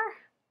anymore.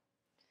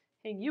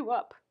 Hang you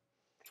up.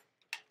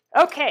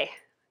 Okay,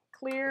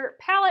 clear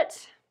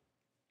palette.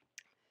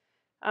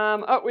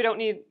 Oh, we don't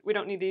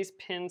need these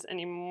pins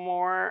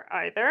anymore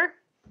either.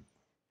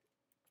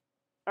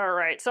 All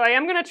right, so I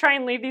am gonna try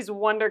and leave these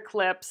wonder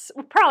clips.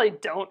 We probably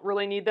don't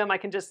really need them. I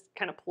can just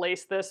kind of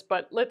place this,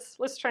 but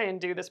let's try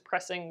and do this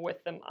pressing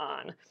with them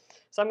on.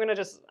 So I'm gonna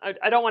just,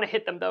 I don't want to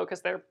hit them though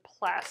because they're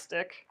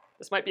plastic.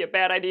 This might be a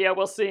bad idea,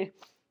 we'll see.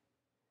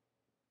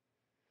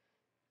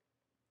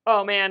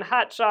 Oh man,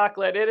 hot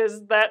chocolate, it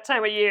is that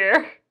time of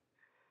year.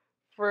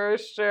 For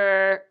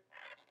sure.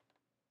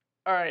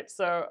 All right,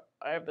 so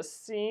I have the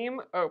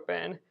seam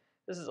open.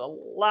 This is a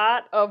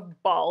lot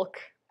of bulk.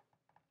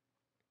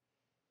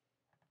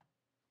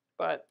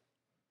 But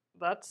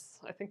that's,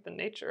 I think, the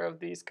nature of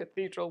these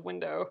cathedral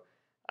window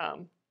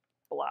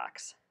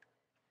blocks.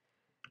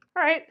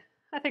 All right,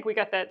 I think we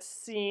got that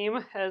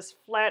seam as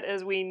flat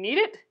as we need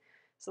it.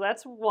 So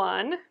that's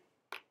one.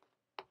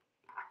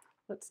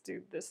 Let's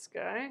do this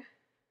guy.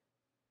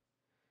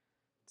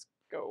 Let's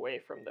go away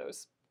from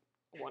those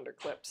wonder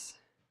clips.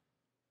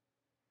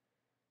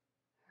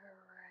 All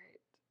right.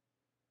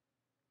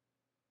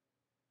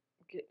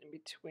 Get in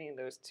between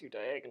those two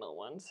diagonal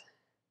ones.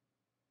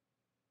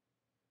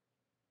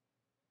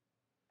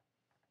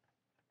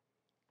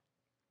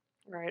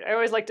 Right, I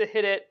always like to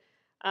hit it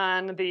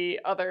on the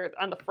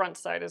front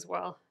side as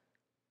well.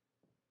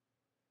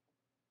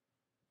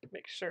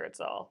 Make sure it's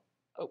all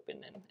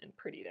open and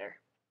pretty there.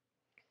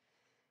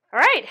 All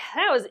right,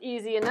 that was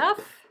easy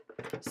enough.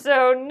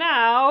 So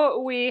now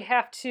we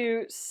have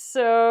to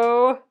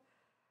sew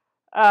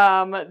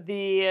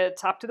the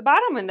top to the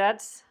bottom, and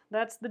that's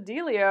the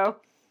dealio.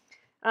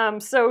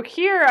 So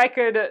here I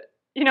could,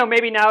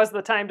 maybe now is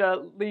the time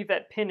to leave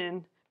that pin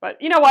in,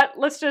 but you know what?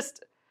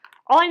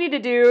 All I need to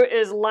do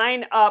is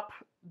line up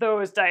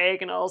those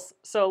diagonals.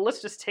 So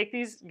let's just take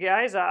these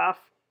guys off,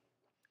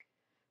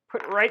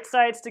 put right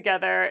sides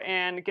together,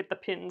 and get the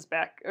pins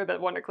back, or the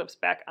wonder clips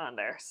back on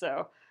there.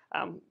 So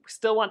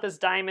still want this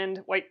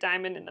white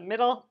diamond in the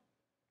middle.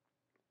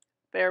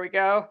 There we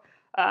go.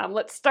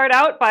 Let's start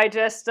out by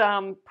just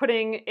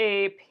putting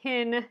a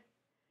pin,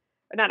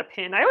 not a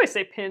pin, I always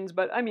say pins,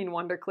 but I mean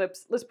wonder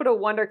clips. Let's put a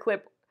wonder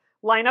clip,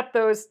 line up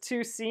those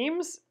two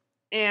seams,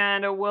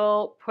 and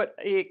we'll put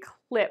a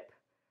clip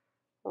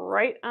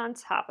right on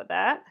top of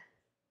that.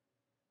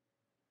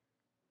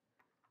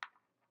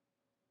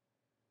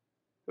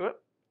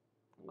 Whoop,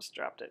 almost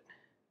dropped it.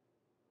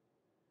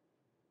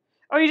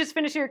 Oh, you just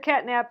finished your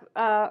cat nap,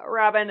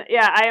 Robin.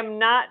 Yeah, I'm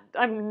not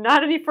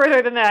any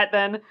further than that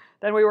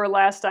than we were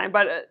last time,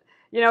 but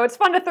it's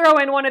fun to throw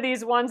in one of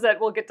these ones that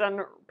will get done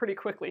pretty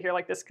quickly here,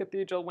 like this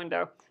cathedral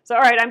window. So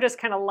all right, I'm just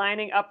kind of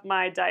lining up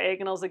my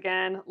diagonals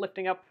again,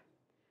 lifting up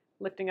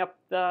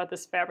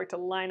this fabric to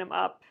line them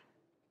up.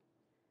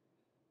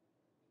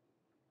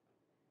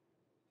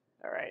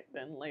 All right,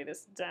 then lay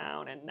this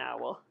down, and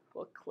now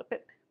we'll clip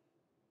it.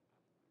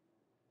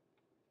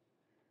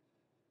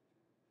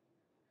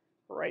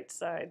 Right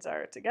sides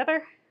are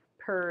together,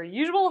 per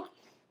usual.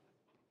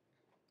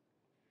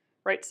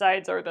 Right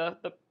sides are the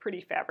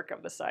pretty fabric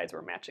of the sides.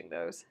 We're matching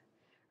those.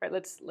 All right,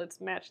 let's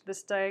match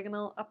this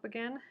diagonal up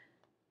again.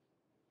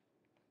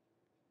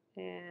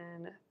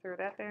 And throw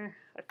that there.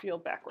 I feel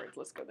backwards.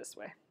 Let's go this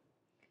way.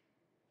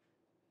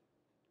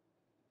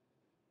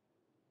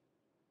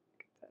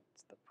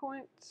 That's the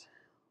point.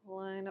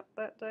 Line up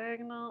that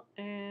diagonal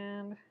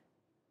and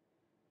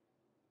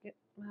get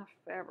my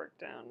fabric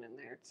down in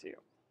there too.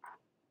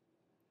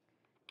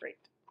 Great.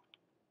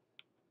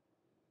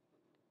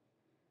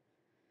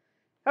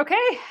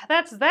 Okay,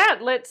 that's that.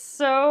 Let's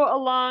sew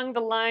along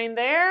the line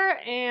there,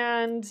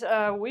 and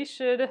we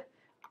should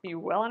be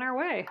well on our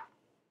way.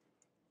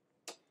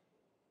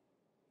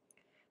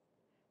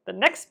 The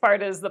next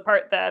part is the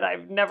part that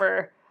I've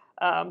never,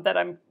 that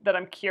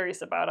I'm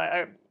curious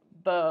about.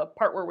 The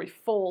part where we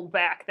fold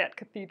back that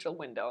cathedral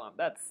window.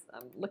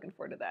 I'm looking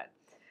forward to that.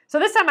 So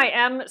this time I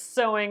am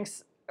sewing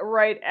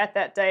right at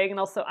that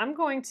diagonal. So I'm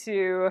going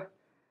to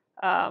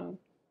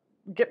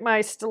get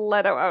my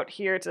stiletto out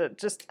here to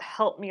just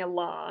help me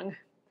along.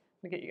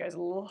 Let me get you guys a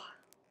little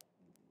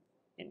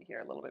in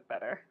here a little bit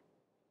better.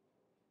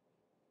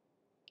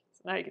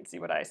 So now you can see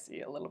what I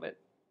see a little bit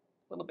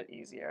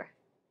easier.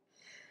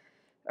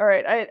 All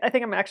right, I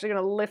think I'm actually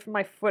going to lift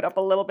my foot up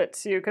a little bit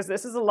too, because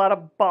this is a lot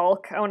of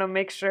bulk. I want to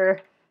make sure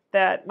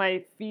that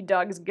my feed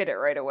dogs get it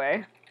right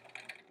away.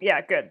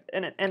 Yeah, good,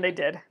 and they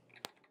did.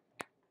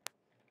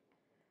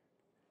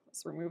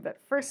 Let's remove that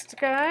first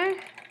guy.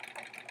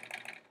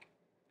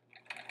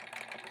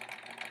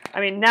 I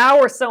mean, now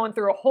we're sewing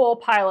through a whole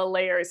pile of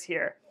layers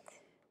here.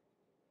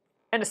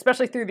 And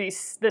especially through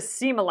this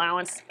seam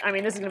allowance. I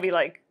mean, this is going to be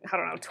like, I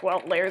don't know,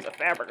 12 layers of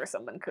fabric or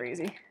something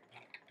crazy.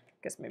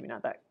 Guess maybe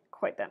not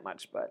quite that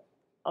much, but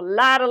a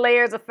lot of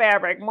layers of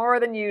fabric, more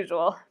than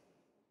usual.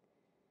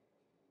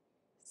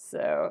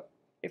 So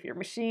if your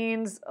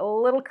machine's a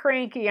little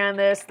cranky on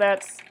this,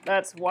 that's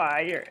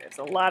why. It's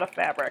a lot of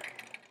fabric.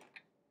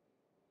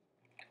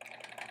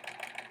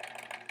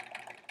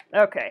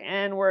 Okay,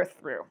 and we're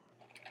through.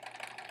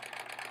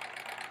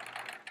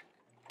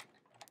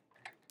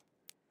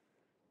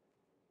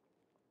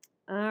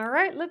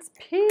 right, let's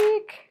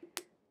peek.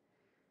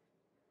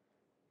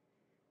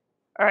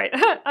 All right,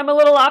 I'm a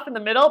little off in the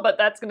middle, but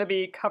that's going to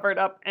be covered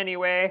up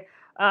anyway.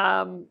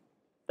 The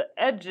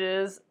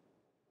edges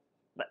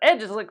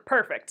look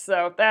perfect,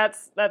 so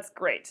that's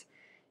great.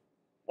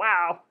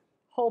 Wow,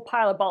 whole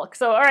pile of bulk.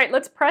 So all right,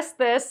 let's press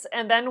this,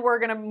 and then we're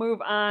going to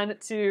move on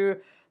to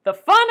the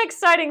fun,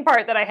 exciting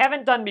part that I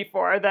haven't done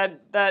before.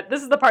 That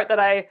this is the part that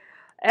I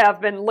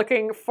have been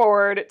looking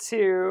forward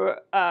to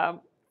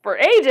for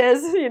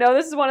ages. You know,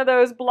 this is one of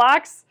those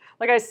blocks,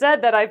 like I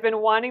said, that I've been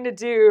wanting to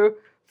do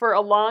for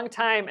a long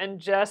time, and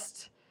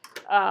just,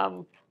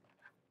 you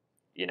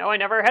know, I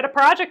never had a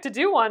project to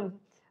do one.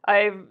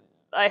 I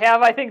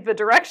have, I think, the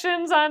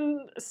directions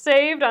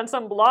saved on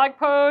some blog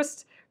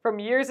post from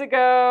years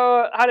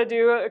ago, how to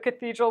do a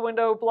cathedral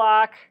window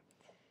block.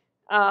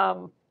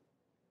 But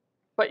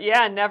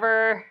yeah,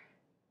 never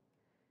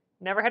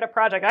had a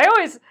project.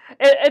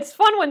 It's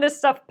fun when this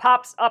stuff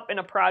pops up in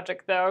a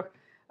project though.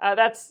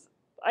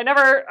 I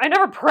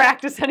never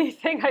practice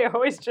anything. I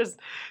always just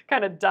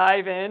kind of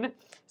dive in.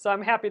 So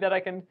I'm happy that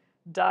I can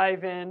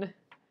dive in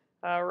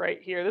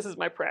right here. This is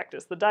my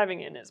practice. The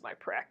diving in is my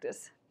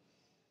practice.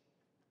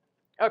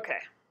 Okay.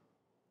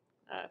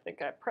 I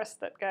think I pressed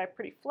that guy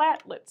pretty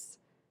flat. Let's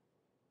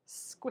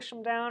squish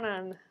him down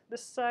on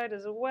this side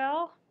as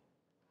well.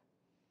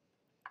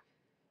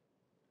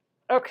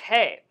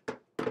 Okay.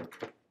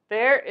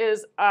 There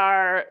is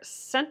our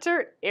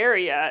center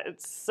area.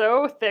 It's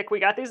so thick. We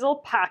got these little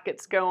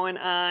pockets going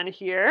on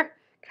here.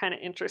 Kind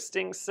of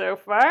interesting so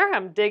far.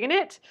 I'm digging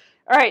it.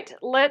 All right,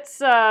 let's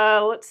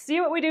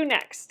see what we do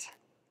next.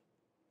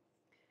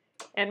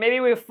 And maybe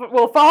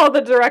we'll follow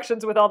the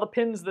directions with all the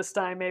pins this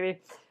time, maybe.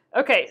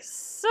 Okay,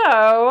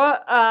 so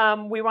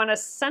we want to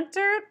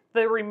center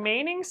the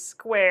remaining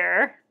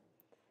square.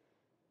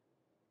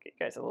 Get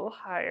you guys a little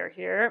higher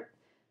here.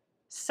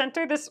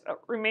 Center this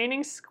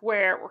remaining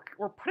square.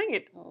 We're putting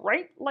it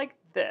right like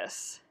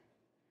this,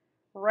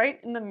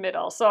 right in the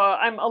middle. So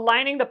I'm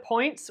aligning the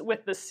points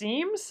with the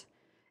seams,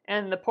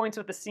 and the points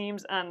with the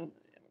seams on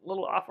a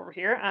little off over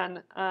here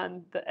on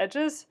the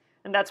edges,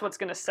 and that's what's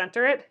going to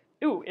center it.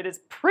 Ooh, it is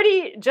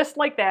pretty just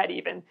like that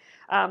even.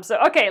 So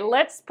okay,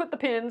 let's put the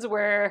pins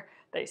where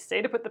they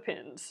say to put the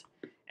pins.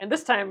 And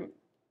this time,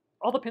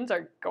 all the pins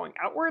are going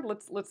outward.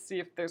 Let's see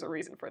if there's a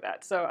reason for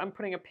that. So I'm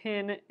putting a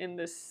pin in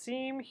this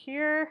seam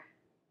here.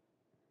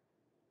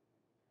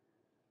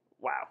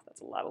 Wow, that's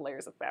a lot of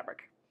layers of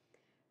fabric.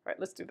 All right,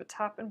 let's do the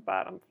top and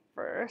bottom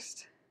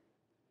first.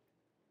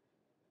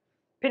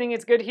 Pinning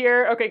is good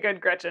here. Okay,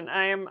 good, Gretchen.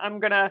 I'm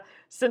gonna,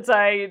 since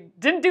I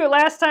didn't do it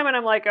last time and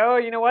I'm like, oh,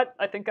 you know what?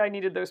 I think I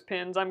needed those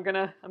pins. I'm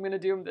gonna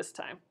do them this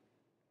time.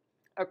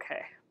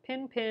 Okay,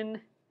 pin,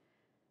 pin.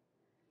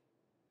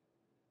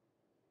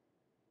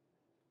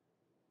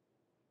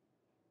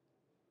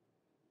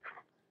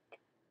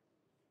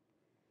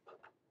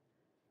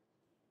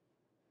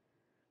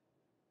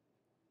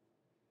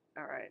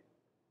 All right.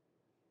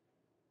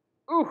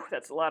 Ooh,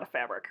 that's a lot of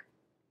fabric.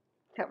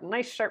 Have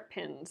nice sharp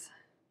pins.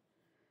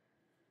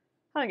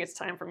 I think it's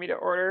time for me to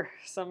order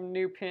some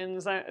new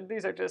pins.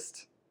 These are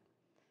just,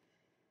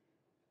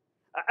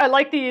 I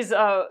like these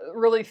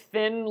really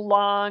thin,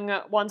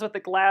 long ones with the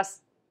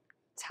glass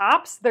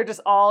tops. They're just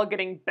all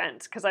getting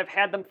bent because I've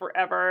had them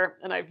forever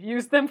and I've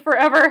used them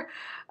forever.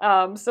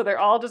 So they're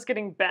all just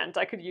getting bent.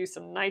 I could use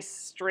some nice,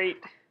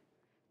 straight,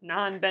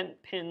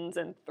 non-bent pins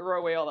and throw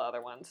away all the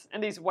other ones.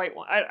 And these white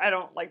ones, I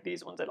don't like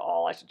these ones at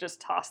all. I should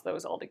just toss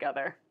those all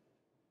together.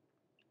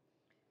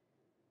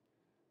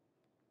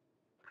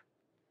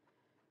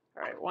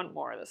 All right, one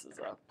more. This is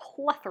a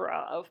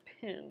plethora of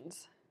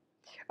pins.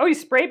 Oh, you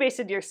spray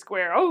basted your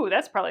square. Oh,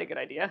 that's probably a good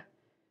idea.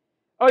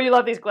 Oh, you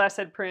love these glass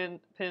head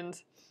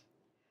pins.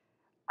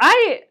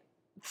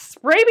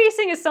 Spray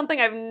basting is something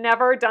I've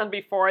never done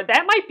before.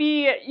 That might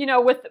be, you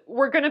know,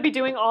 we're going to be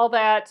doing all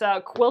that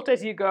quilt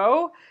as you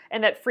go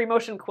and that free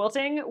motion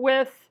quilting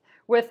with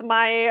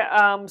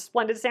my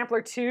Splendid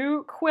Sampler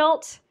 2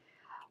 quilt.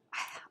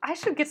 I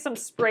should get some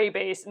spray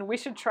base, and we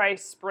should try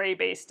spray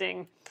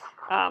basting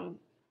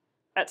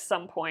at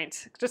some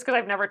point, just because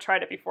I've never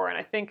tried it before, and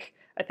I think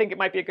it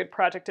might be a good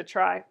project to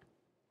try.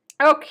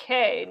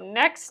 Okay,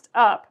 next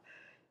up,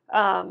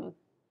 turn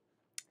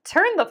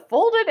the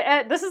folded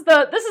edge. This is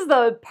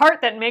the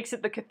part that makes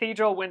it the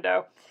cathedral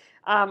window.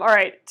 All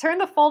right, turn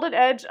the folded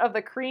edge of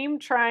the cream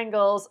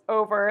triangles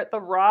over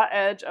the raw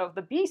edge of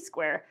the B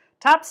square.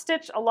 Top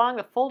stitch along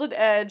the folded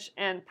edge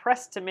and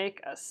press to make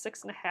a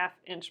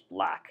 6.5-inch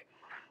block.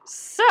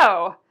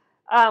 So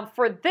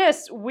for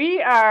this,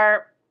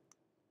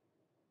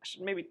 I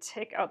should maybe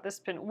take out this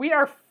pin. We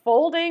are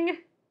folding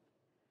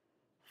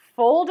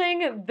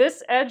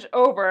this edge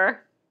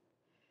over,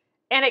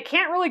 and it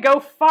can't really go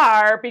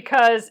far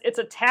because it's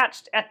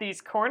attached at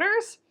these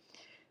corners.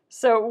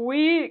 So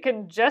we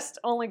can just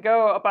only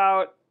go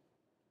about,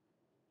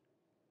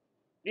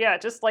 yeah,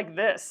 just like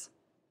this.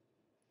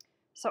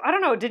 So I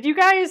don't know, did you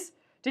guys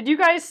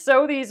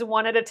sew these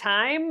one at a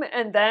time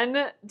and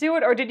then do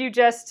it, or did you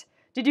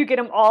get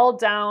them all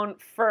down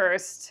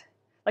first?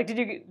 Like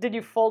did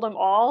you fold them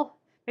all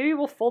Maybe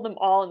we'll fold them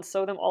all and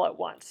sew them all at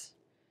once.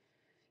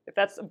 If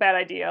that's a bad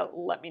idea,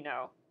 let me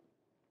know.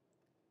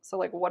 So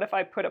like, what if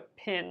I put a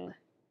pin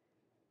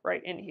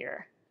right in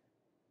here?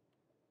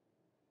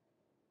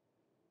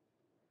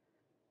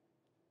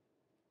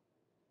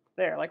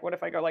 There, like what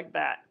if I go like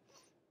that?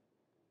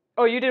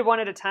 Oh, you did one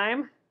at a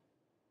time?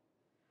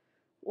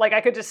 Like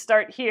I could just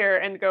start here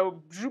and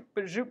go zoop,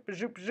 zoop,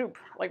 zoop, zoop,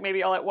 like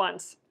maybe all at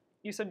once.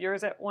 You sewed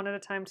yours at one at a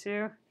time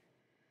too?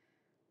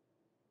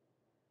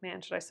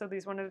 Man, should I sew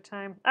these one at a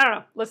time? I don't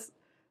know. Let's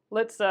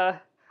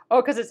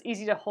oh, because it's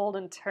easy to hold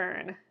and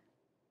turn.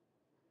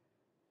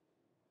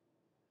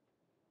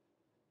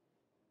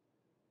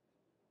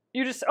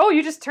 You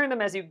just turn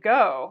them as you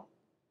go.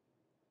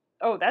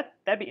 Oh,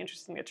 that'd be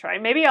interesting to try.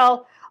 Maybe I'm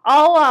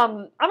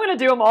gonna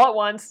do them all at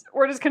once.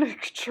 We're just gonna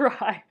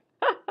try.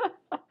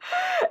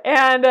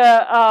 And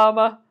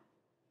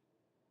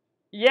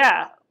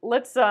yeah,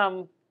 let's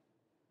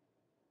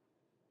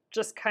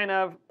just kind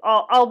of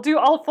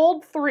I'll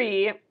fold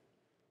 3,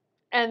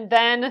 and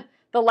then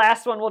the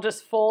last one we'll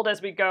just fold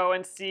as we go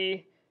and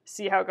see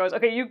how it goes.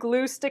 Okay, you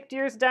glue stick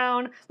yours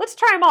down. Let's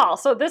try them all.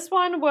 So this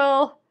one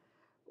we'll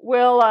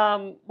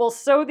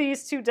sew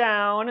these 2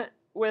 down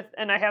with,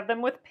 and I have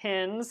them with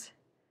pins.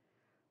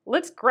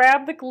 Let's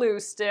grab the glue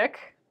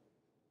stick.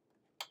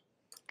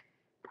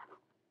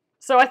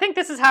 So I think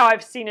this is how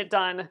I've seen it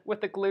done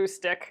with the glue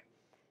stick.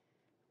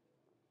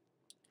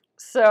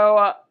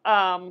 So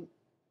I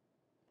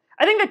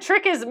think the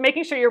trick is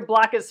making sure your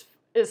block is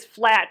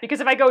flat,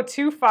 because if I go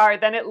too far,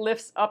 then it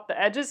lifts up the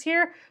edges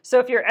here. So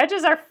if your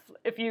edges are,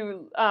 if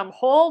you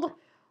hold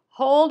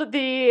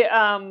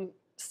the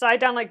side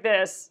down like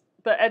this,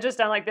 the edges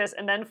down like this,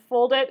 and then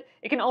fold it,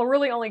 it can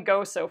really only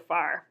go so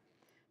far.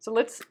 So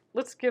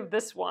let's give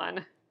this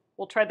one.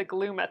 We'll try the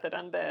glue method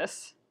on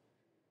this.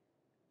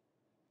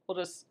 We'll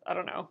just, I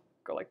don't know,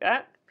 go like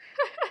that.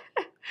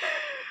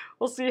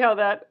 We'll see how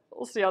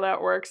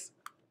that works.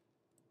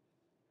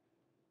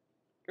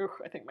 Ooh,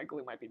 I think my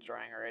glue might be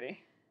drying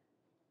already.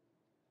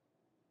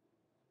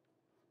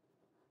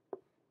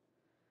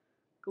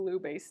 Glue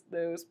base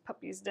those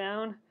puppies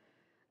down.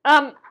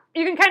 You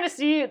can kind of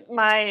see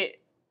my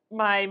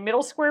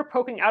middle square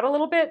poking out a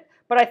little bit,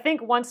 but I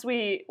think once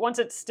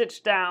it's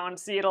stitched down,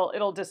 see,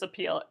 it'll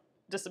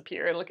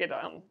disappear. It'll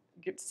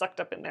get sucked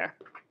up in there.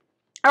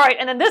 All right,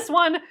 and then this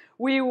one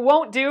we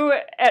won't do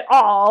at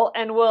all,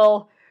 and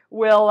we'll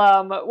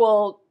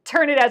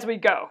turn it as we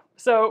go.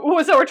 So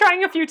we're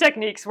trying a few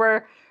techniques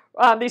where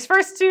these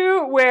first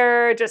 2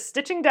 we're just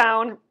stitching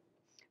down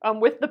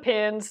with the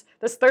pins.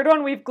 This third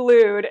one we've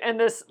glued, and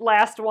this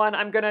last one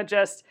I'm gonna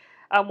just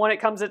when it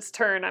comes its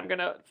turn, I'm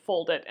gonna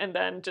fold it and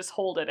then just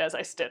hold it as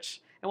I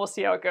stitch, and we'll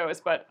see how it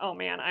goes. But oh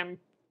man, I'm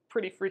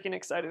pretty freaking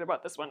excited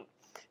about this one.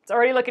 It's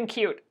already looking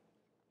cute.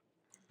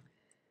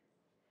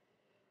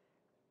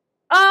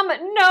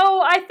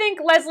 No, I think,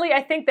 Leslie,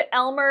 I think the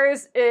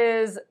Elmer's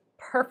is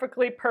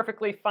perfectly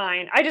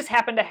fine. I just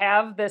happen to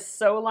have this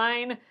sew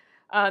line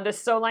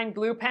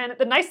glue pen.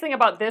 The nice thing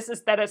about this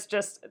is that it's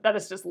just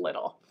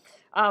little.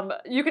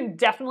 You can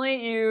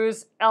definitely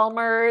use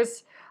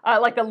Elmer's,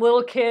 like the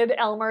little kid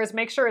Elmer's.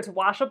 Make sure it's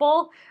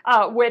washable,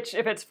 which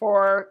if it's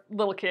for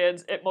little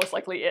kids, it most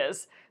likely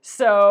is.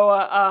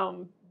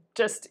 So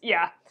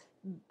yeah,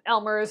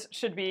 Elmer's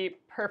should be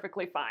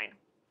perfectly fine.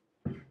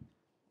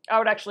 I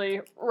would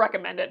actually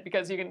recommend it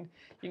because you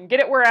can get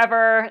it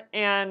wherever,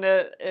 and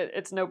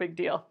it's no big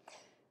deal.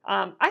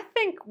 I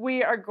think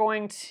we are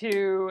going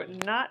to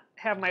not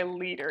have my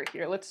leader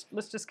here. Let's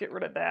just get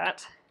rid of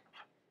that.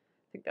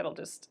 I think that'll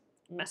just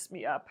mess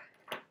me up.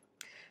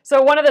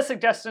 So one of the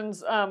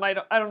suggestions, I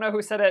don't know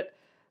who said it,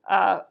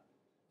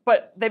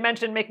 but they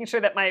mentioned making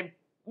sure that my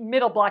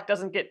middle block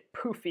doesn't get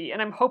poofy,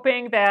 and I'm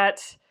hoping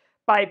that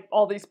by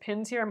all these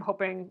pins here, I'm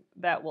hoping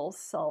that will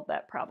solve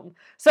that problem.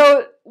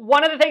 So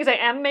one of the things I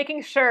am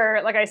making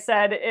sure, like I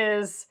said,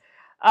 is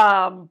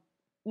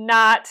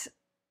not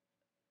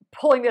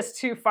pulling this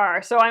too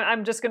far. So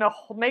I'm just gonna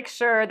make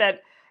sure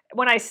that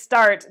when I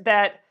start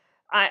that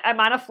I'm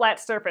on a flat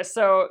surface.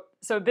 So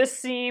this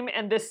seam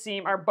and this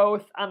seam are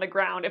both on the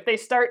ground. If they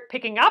start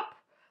picking up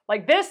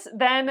like this,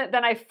 then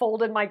I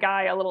folded my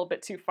guy a little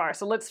bit too far.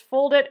 So let's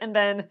fold it and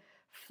then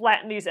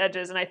flatten these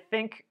edges, and I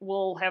think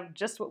we'll have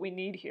just what we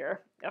need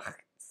here. Ugh,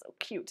 so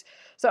cute.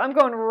 So I'm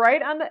going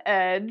right on the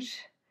edge,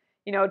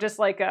 you know, just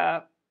like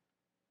a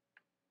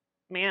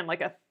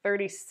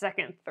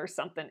 32nd or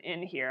something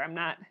in here. I'm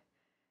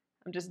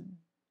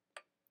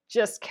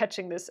just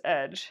catching this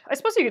edge. I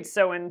suppose you could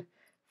sew in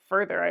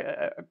further.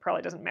 It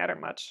probably doesn't matter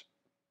much.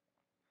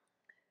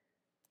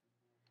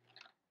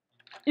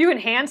 You can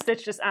hand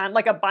stitch this on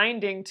like a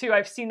binding too.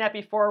 I've seen that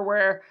before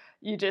where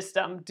you just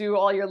do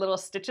all your little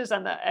stitches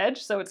on the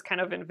edge so it's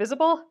kind of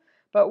invisible,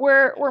 but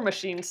we're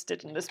machine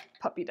stitching this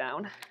puppy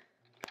down.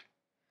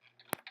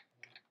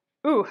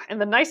 Ooh, and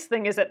the nice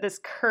thing is that this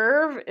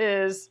curve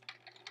is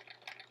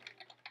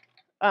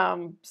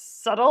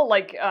subtle,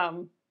 like,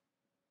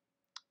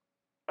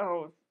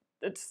 oh,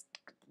 it's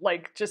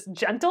like just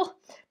gentle.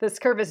 This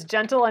curve is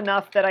gentle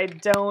enough that I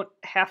don't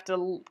have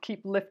to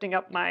keep lifting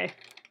up my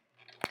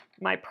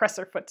my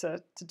presser foot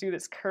to do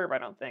this curve, I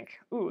don't think.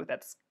 Ooh,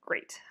 that's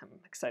great. I'm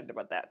excited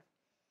about that.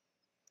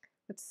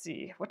 Let's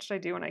see, what should I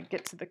do when I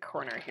get to the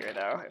corner here,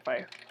 though, if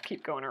I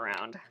keep going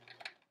around?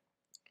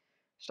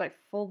 Should I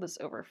fold this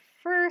over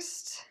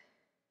first?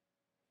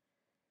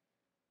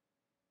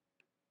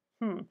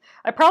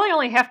 I probably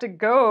only have to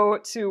go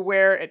to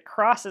where it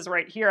crosses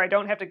right here. I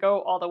don't have to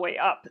go all the way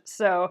up.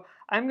 So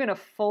I'm going to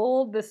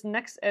fold this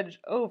next edge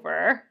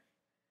over.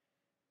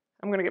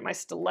 I'm going to get my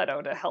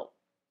stiletto to help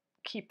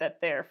keep that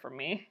there for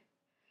me.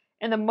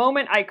 And the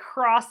moment I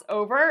cross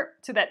over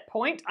to that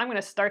point, I'm going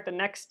to start the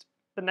next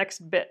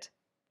bit.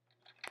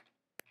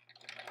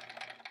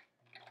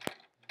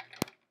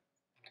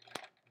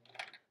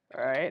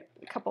 All right,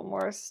 a couple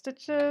more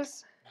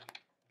stitches.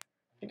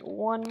 I think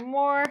one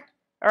more.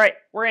 All right,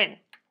 we're in.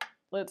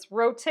 Let's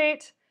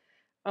rotate.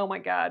 Oh my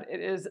God, it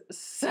is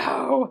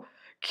so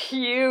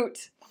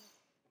cute.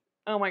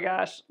 Oh my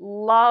gosh,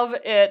 love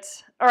it.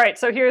 All right,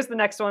 so here's the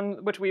next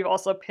one, which we've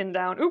also pinned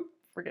down. Oop,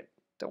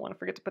 don't want to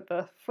forget to put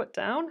the foot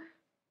down.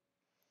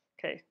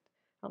 Okay,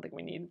 I don't think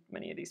we need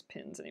many of these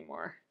pins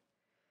anymore.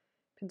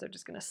 Pins are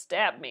just gonna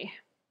stab me.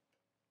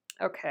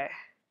 Okay,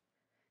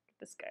 get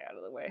this guy out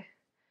of the way.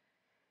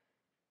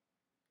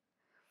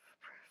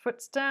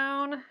 Foot's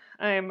down.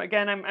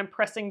 I'm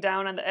pressing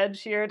down on the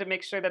edge here to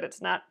make sure that it's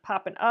not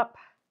popping up.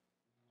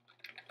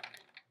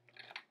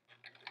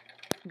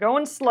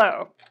 Going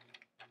slow.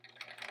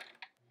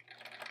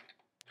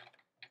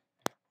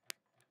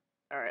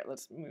 All right,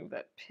 let's move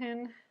that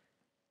pin.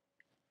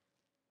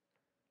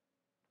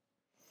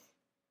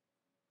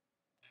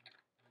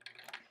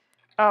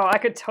 Oh, I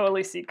could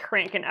totally see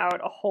cranking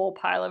out a whole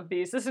pile of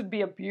these. This would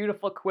be a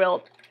beautiful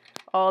quilt.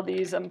 All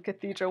these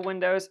cathedral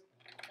windows.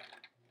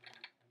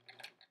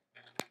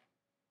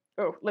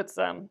 Oh, let's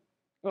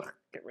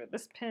get rid of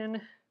this pin.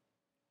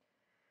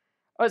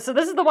 Oh, so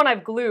this is the one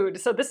I've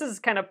glued. So this is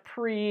kind of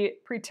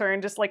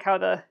pre-turned, just like how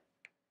the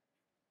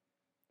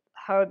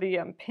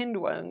pinned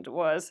one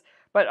was.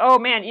 But oh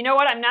man, you know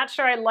what? I'm not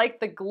sure I like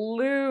the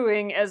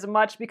gluing as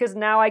much because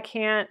now I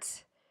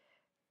can't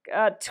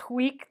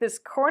tweak this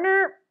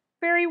corner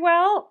very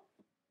well.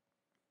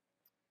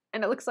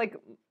 And it looks like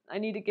I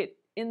need to get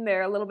in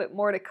there a little bit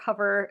more to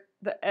cover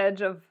the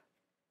edge of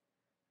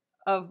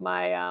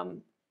my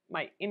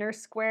my inner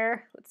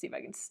square. Let's see if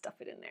I can stuff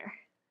it in there.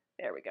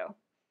 There we go.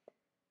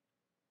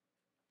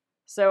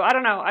 So I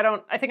don't know.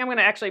 I think I'm going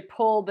to actually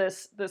pull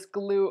this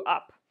glue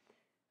up.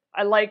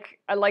 I like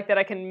that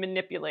I can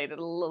manipulate it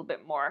a little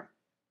bit more.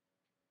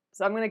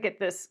 So I'm going to get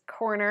this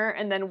corner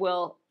and then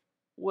we'll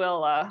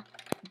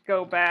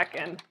go back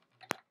and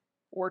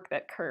work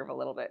that curve a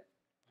little bit.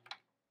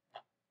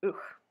 Ooh.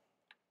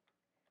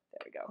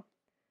 There we go.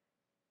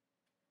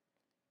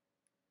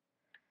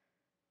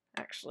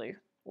 Actually,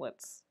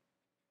 let's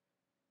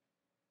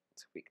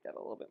tweak that a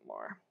little bit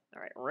more.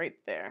 All right, right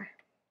there.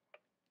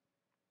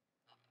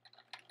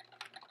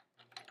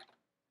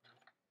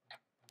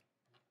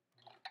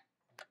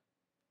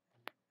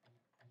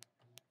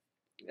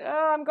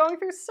 I'm going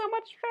through so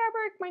much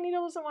fabric. My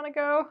needle doesn't want to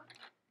go.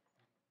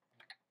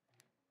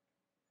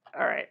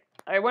 All right,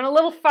 I went a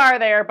little far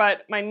there,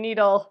 but my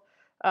needle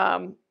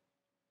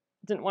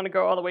didn't want to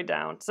go all the way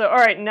down. So, all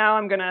right, now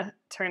I'm gonna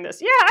turn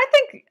this. Yeah,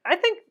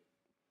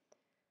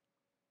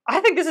 I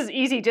think this is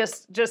easy,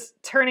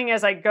 just turning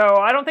as I go.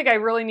 I don't think I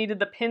really needed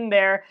the pin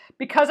there.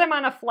 Because I'm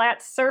on a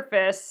flat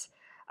surface,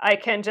 I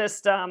can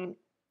just,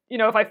 you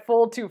know, if I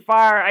fold too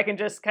far, I can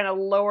just kind of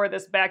lower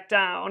this back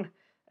down.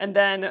 And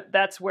then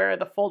that's where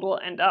the fold will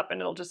end up, and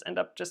it'll just end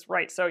up just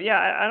right. So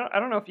yeah, I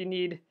don't know if you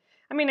need,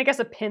 I mean, I guess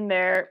a pin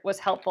there was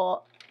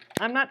helpful.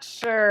 I'm not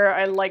sure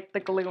I like the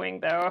gluing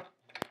though.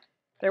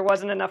 There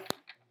wasn't enough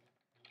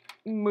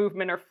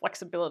movement or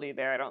flexibility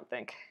there, I don't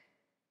think.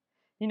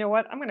 You know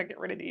what? I'm going to get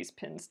rid of these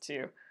pins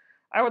too.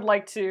 I would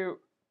like to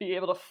be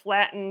able to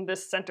flatten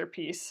this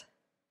centerpiece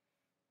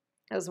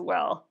as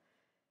well.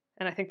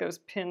 And I think those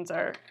pins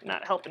are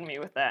not helping me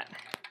with that.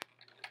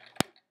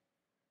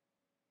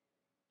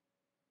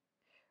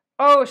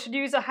 Oh, should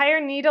use a higher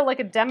needle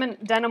like a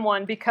denim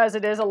one because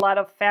it is a lot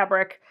of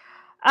fabric.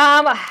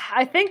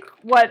 I think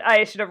what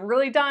I should have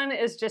really done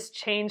is just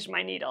change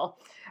my needle.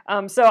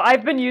 So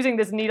I've been using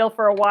this needle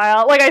for a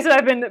while. Like I said,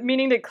 I've been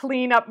meaning to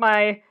clean up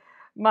my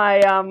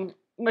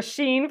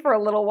machine for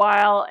a little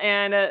while,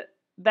 and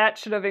that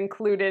should have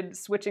included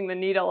switching the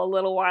needle a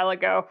little while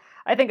ago.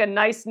 I think a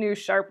nice new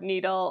sharp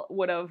needle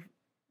would have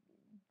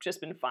just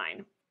been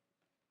fine.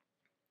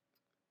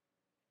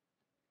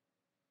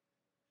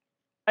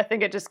 I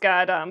think it just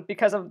got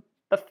because of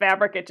the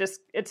fabric, it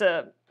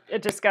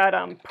just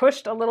got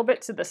pushed a little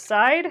bit to the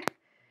side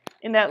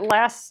in that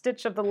last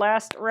stitch of the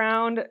last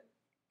round,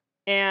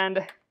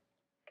 and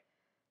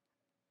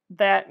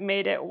that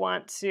made it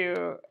want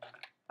to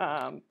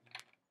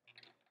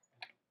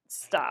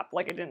stop,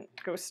 like it didn't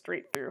go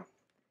straight through.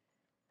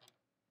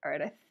 All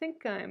right, I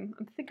think I'm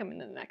in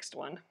the next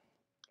one.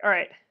 All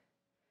right,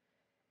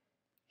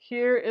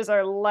 here is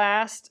our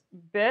last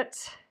bit.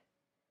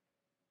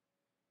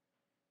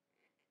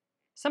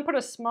 Some put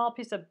a small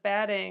piece of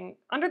batting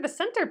under the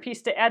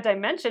centerpiece to add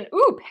dimension.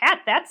 Ooh, Pat,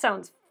 that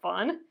sounds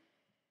fun.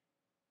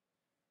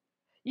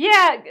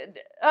 Yeah,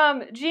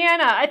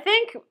 Gianna, I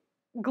think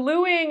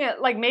gluing,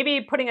 like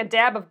maybe putting a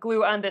dab of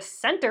glue on the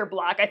center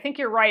block. I think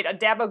you're right, a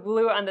dab of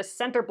glue on the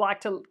center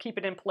block to keep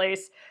it in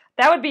place.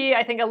 That would be,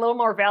 I think, a little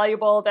more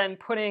valuable than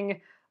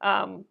putting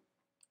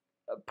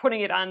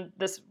it on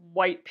this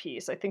white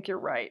piece. I think you're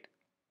right.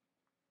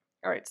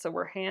 All right, so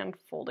we're hand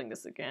folding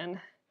this again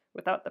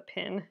without the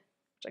pin,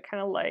 which I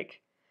kind of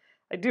like.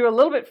 I do a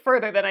little bit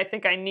further than I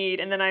think I need,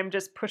 and then I'm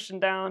just pushing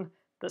down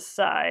the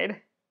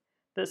side,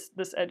 this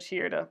edge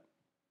here to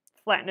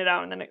flatten it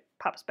out, and then it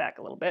pops back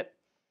a little bit.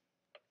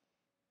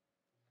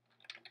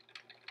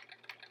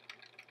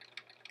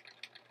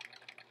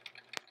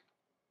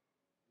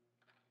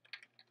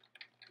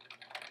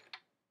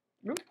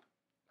 Oop,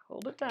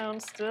 hold it down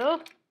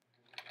still.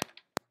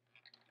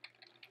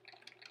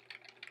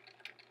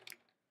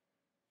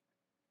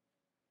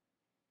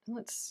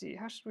 Let's see,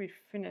 how should we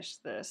finish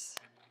this?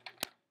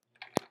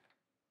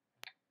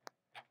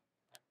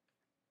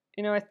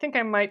 You know, I think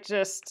I might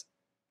just...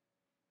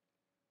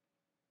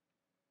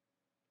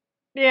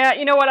 Yeah,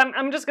 you know what?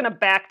 I'm just going to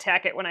back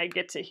tack it when I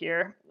get to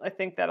here. I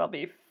think that'll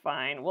be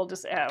fine. We'll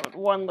just add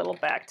one little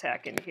back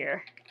tack in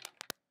here.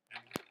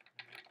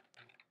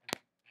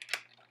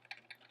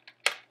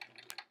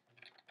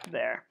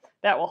 There.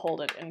 That will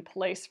hold it in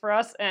place for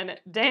us. And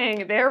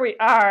dang, there we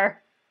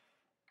are.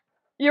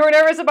 You were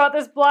nervous about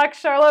this block,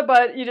 Charlotte,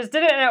 but you just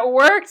did it and it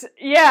worked.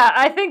 Yeah,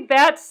 I think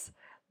that's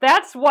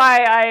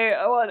why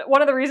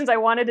one of the reasons I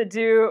wanted to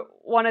do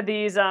one of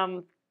these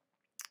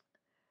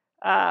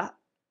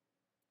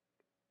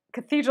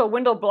cathedral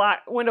window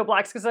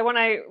blocks, because when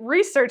I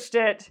researched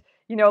it,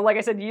 you know, like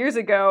I said years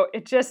ago,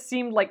 it just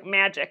seemed like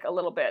magic a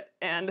little bit,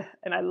 and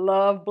I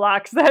love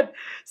blocks that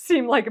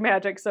seem like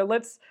magic. So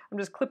I'm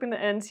just clipping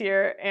the ends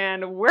here,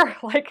 and we're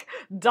like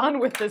done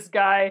with this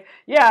guy.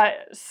 Yeah,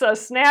 so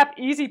snap,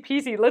 easy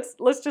peasy.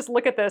 Let's just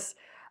look at this.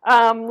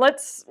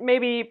 Let's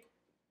maybe,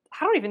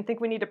 I don't even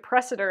think we need to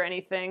press it or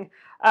anything.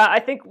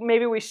 I think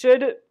maybe we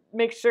should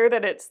make sure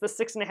that it's the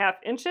 6.5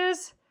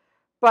 inches.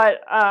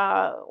 But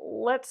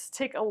let's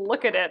take a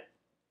look at it.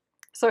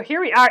 So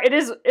here we are. It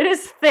is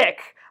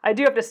thick, I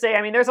do have to say.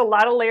 I mean, there's a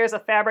lot of layers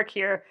of fabric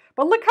here,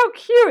 but look how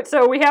cute.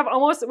 So we have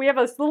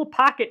this little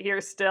pocket here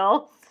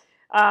still,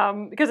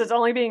 because it's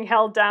only being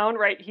held down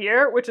right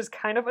here, which is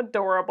kind of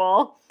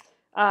adorable.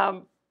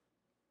 Man,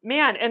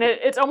 and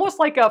it's almost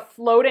like a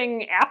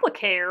floating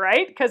applique,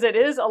 right? Because it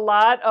is a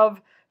lot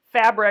of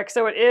fabric,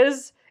 so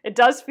it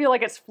does feel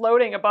like it's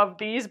floating above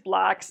these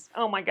blocks.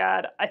 Oh my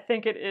God, I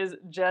think it is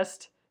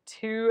just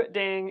too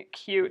dang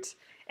cute,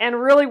 and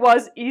really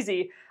was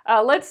easy.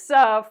 Let's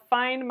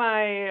find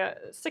my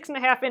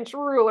 6.5 inch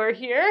ruler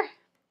here.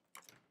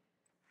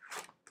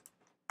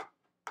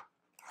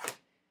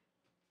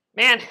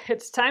 Man,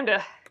 it's time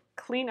to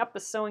clean up the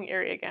sewing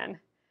area again.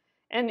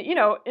 And you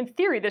know, in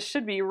theory, this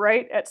should be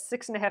right at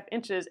 6.5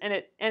 inches, and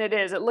it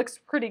is. It looks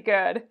pretty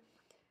good.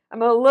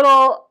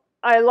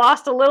 I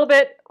lost a little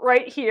bit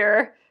right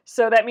here,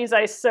 so that means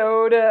I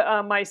sewed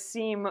my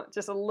seam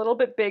just a little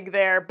bit big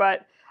there,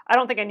 but I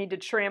don't think I need to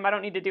trim. I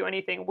don't need to do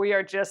anything. We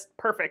are just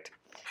perfect.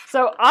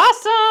 So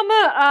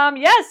awesome.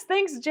 Yes,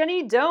 thanks,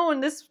 Jenny Doan.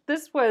 This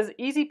was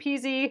easy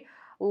peasy,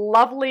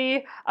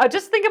 lovely.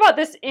 Just think about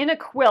this in a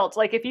quilt.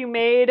 Like if you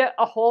made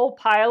a whole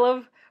pile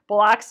of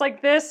blocks like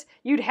this,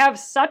 you'd have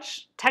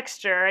such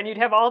texture and you'd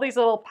have all these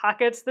little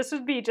pockets. This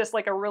would be just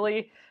like a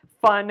really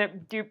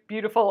fun,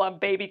 beautiful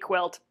baby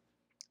quilt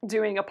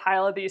doing a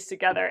pile of these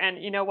together.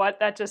 And you know what?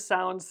 That just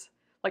sounds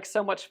like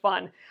so much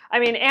fun. I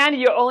mean, and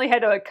you only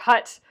had to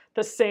cut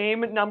the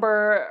same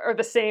number or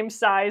the same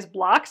size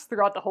blocks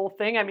throughout the whole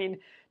thing. I mean,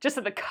 just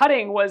that the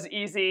cutting was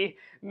easy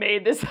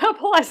made this a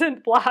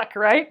pleasant block,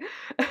 right?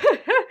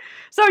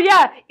 So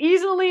yeah,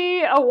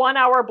 easily a 1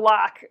 hour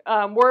block.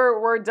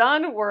 We're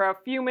done. We're a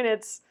few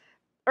minutes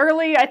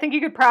early. I think you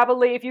could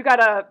probably, if you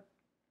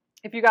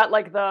got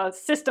like the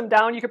system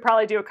down, you could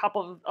probably do a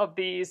couple of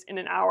these in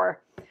an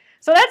hour.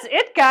 So that's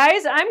it,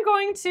 guys. I'm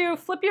going to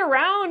flip you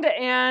around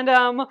and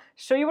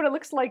show you what it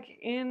looks like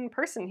in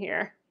person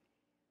here.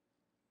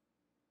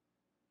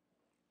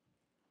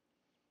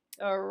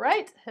 All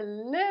right,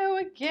 hello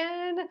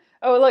again.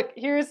 Oh, look,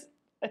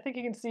 I think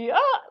you can see,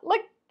 oh,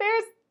 look,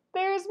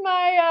 there's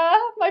my,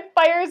 my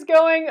fire's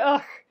going.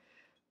 Ugh,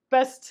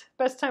 best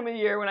time of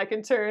year when I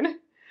can turn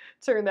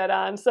that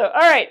on. So, all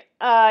right,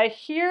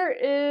 here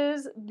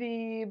is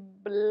the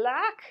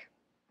black.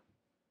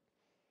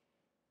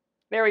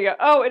 There we go.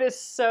 Oh, it is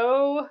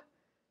so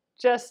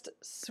just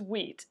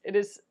sweet. It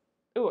is,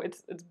 oh,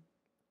 it's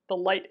the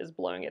light is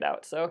blowing it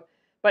out, so.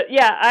 But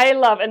yeah, I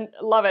love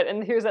it.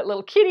 And here's that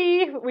little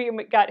kitty. We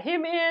got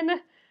him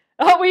in.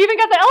 Oh, we even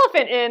got the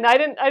elephant in. I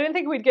didn't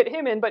think we'd get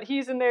him in, but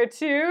he's in there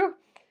too.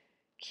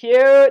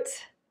 Cute.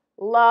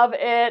 Love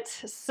it.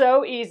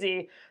 So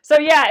easy. So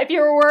yeah, if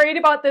you were worried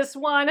about this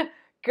one,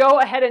 go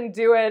ahead and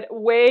do it.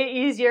 Way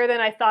easier than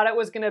I thought it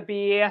was going to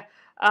be.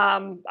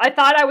 I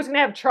thought I was going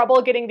to have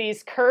trouble getting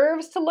these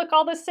curves to look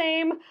all the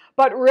same,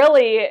 but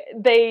really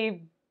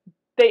they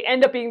they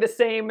end up being the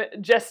same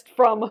just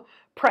from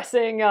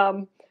pressing,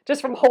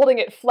 just from holding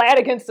it flat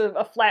against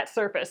a flat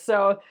surface.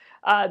 So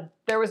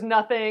there was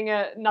nothing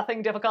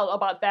difficult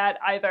about that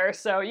either.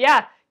 So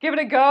yeah, give it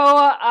a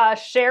go.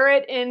 Share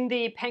it in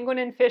the Penguin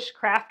and Fish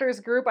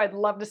Crafters group. I'd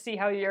love to see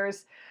how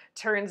yours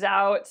turns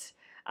out.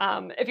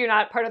 If you're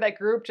not part of that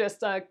group,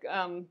 just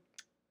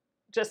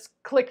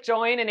click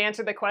join and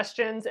answer the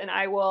questions, and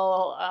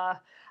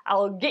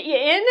I'll get you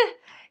in.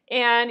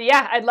 And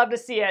yeah, I'd love to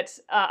see it.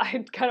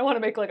 I kind of want to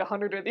make like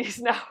 100 of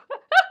these now.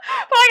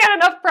 But I got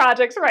enough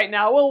projects right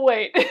now. We'll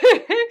wait.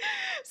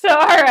 So,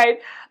 all right.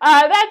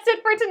 That's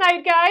it for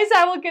tonight, guys.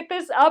 I will get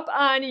this up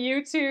on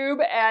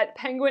YouTube at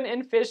Penguin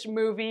and Fish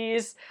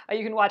Movies.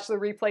 You can watch the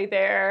replay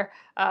there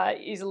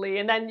easily.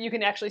 And then you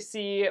can actually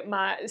see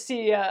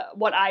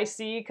what I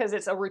see, because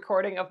it's a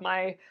recording of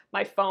my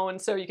phone.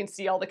 So you can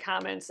see all the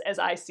comments as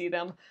I see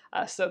them.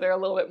 So they're a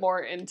little bit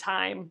more in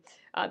time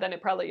than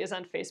it probably is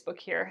on Facebook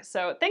here.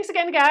 So thanks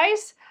again,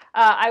 guys.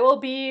 I will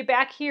be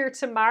back here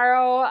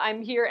tomorrow.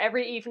 I'm here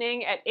every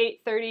evening at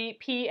 8:30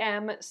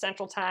 p.m.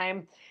 Central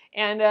Time.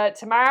 And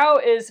tomorrow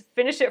is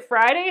Finish It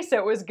Friday, so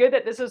it was good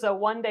that this was a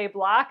one-day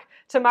block.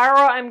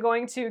 Tomorrow I'm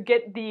going to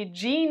get the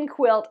jean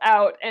quilt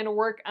out and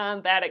work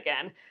on that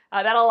again.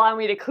 That'll allow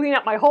me to clean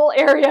up my whole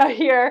area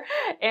here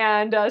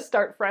and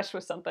start fresh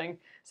with something.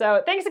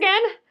 So thanks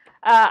again.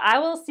 I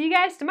will see you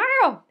guys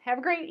tomorrow. Have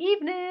a great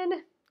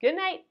evening. Good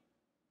night.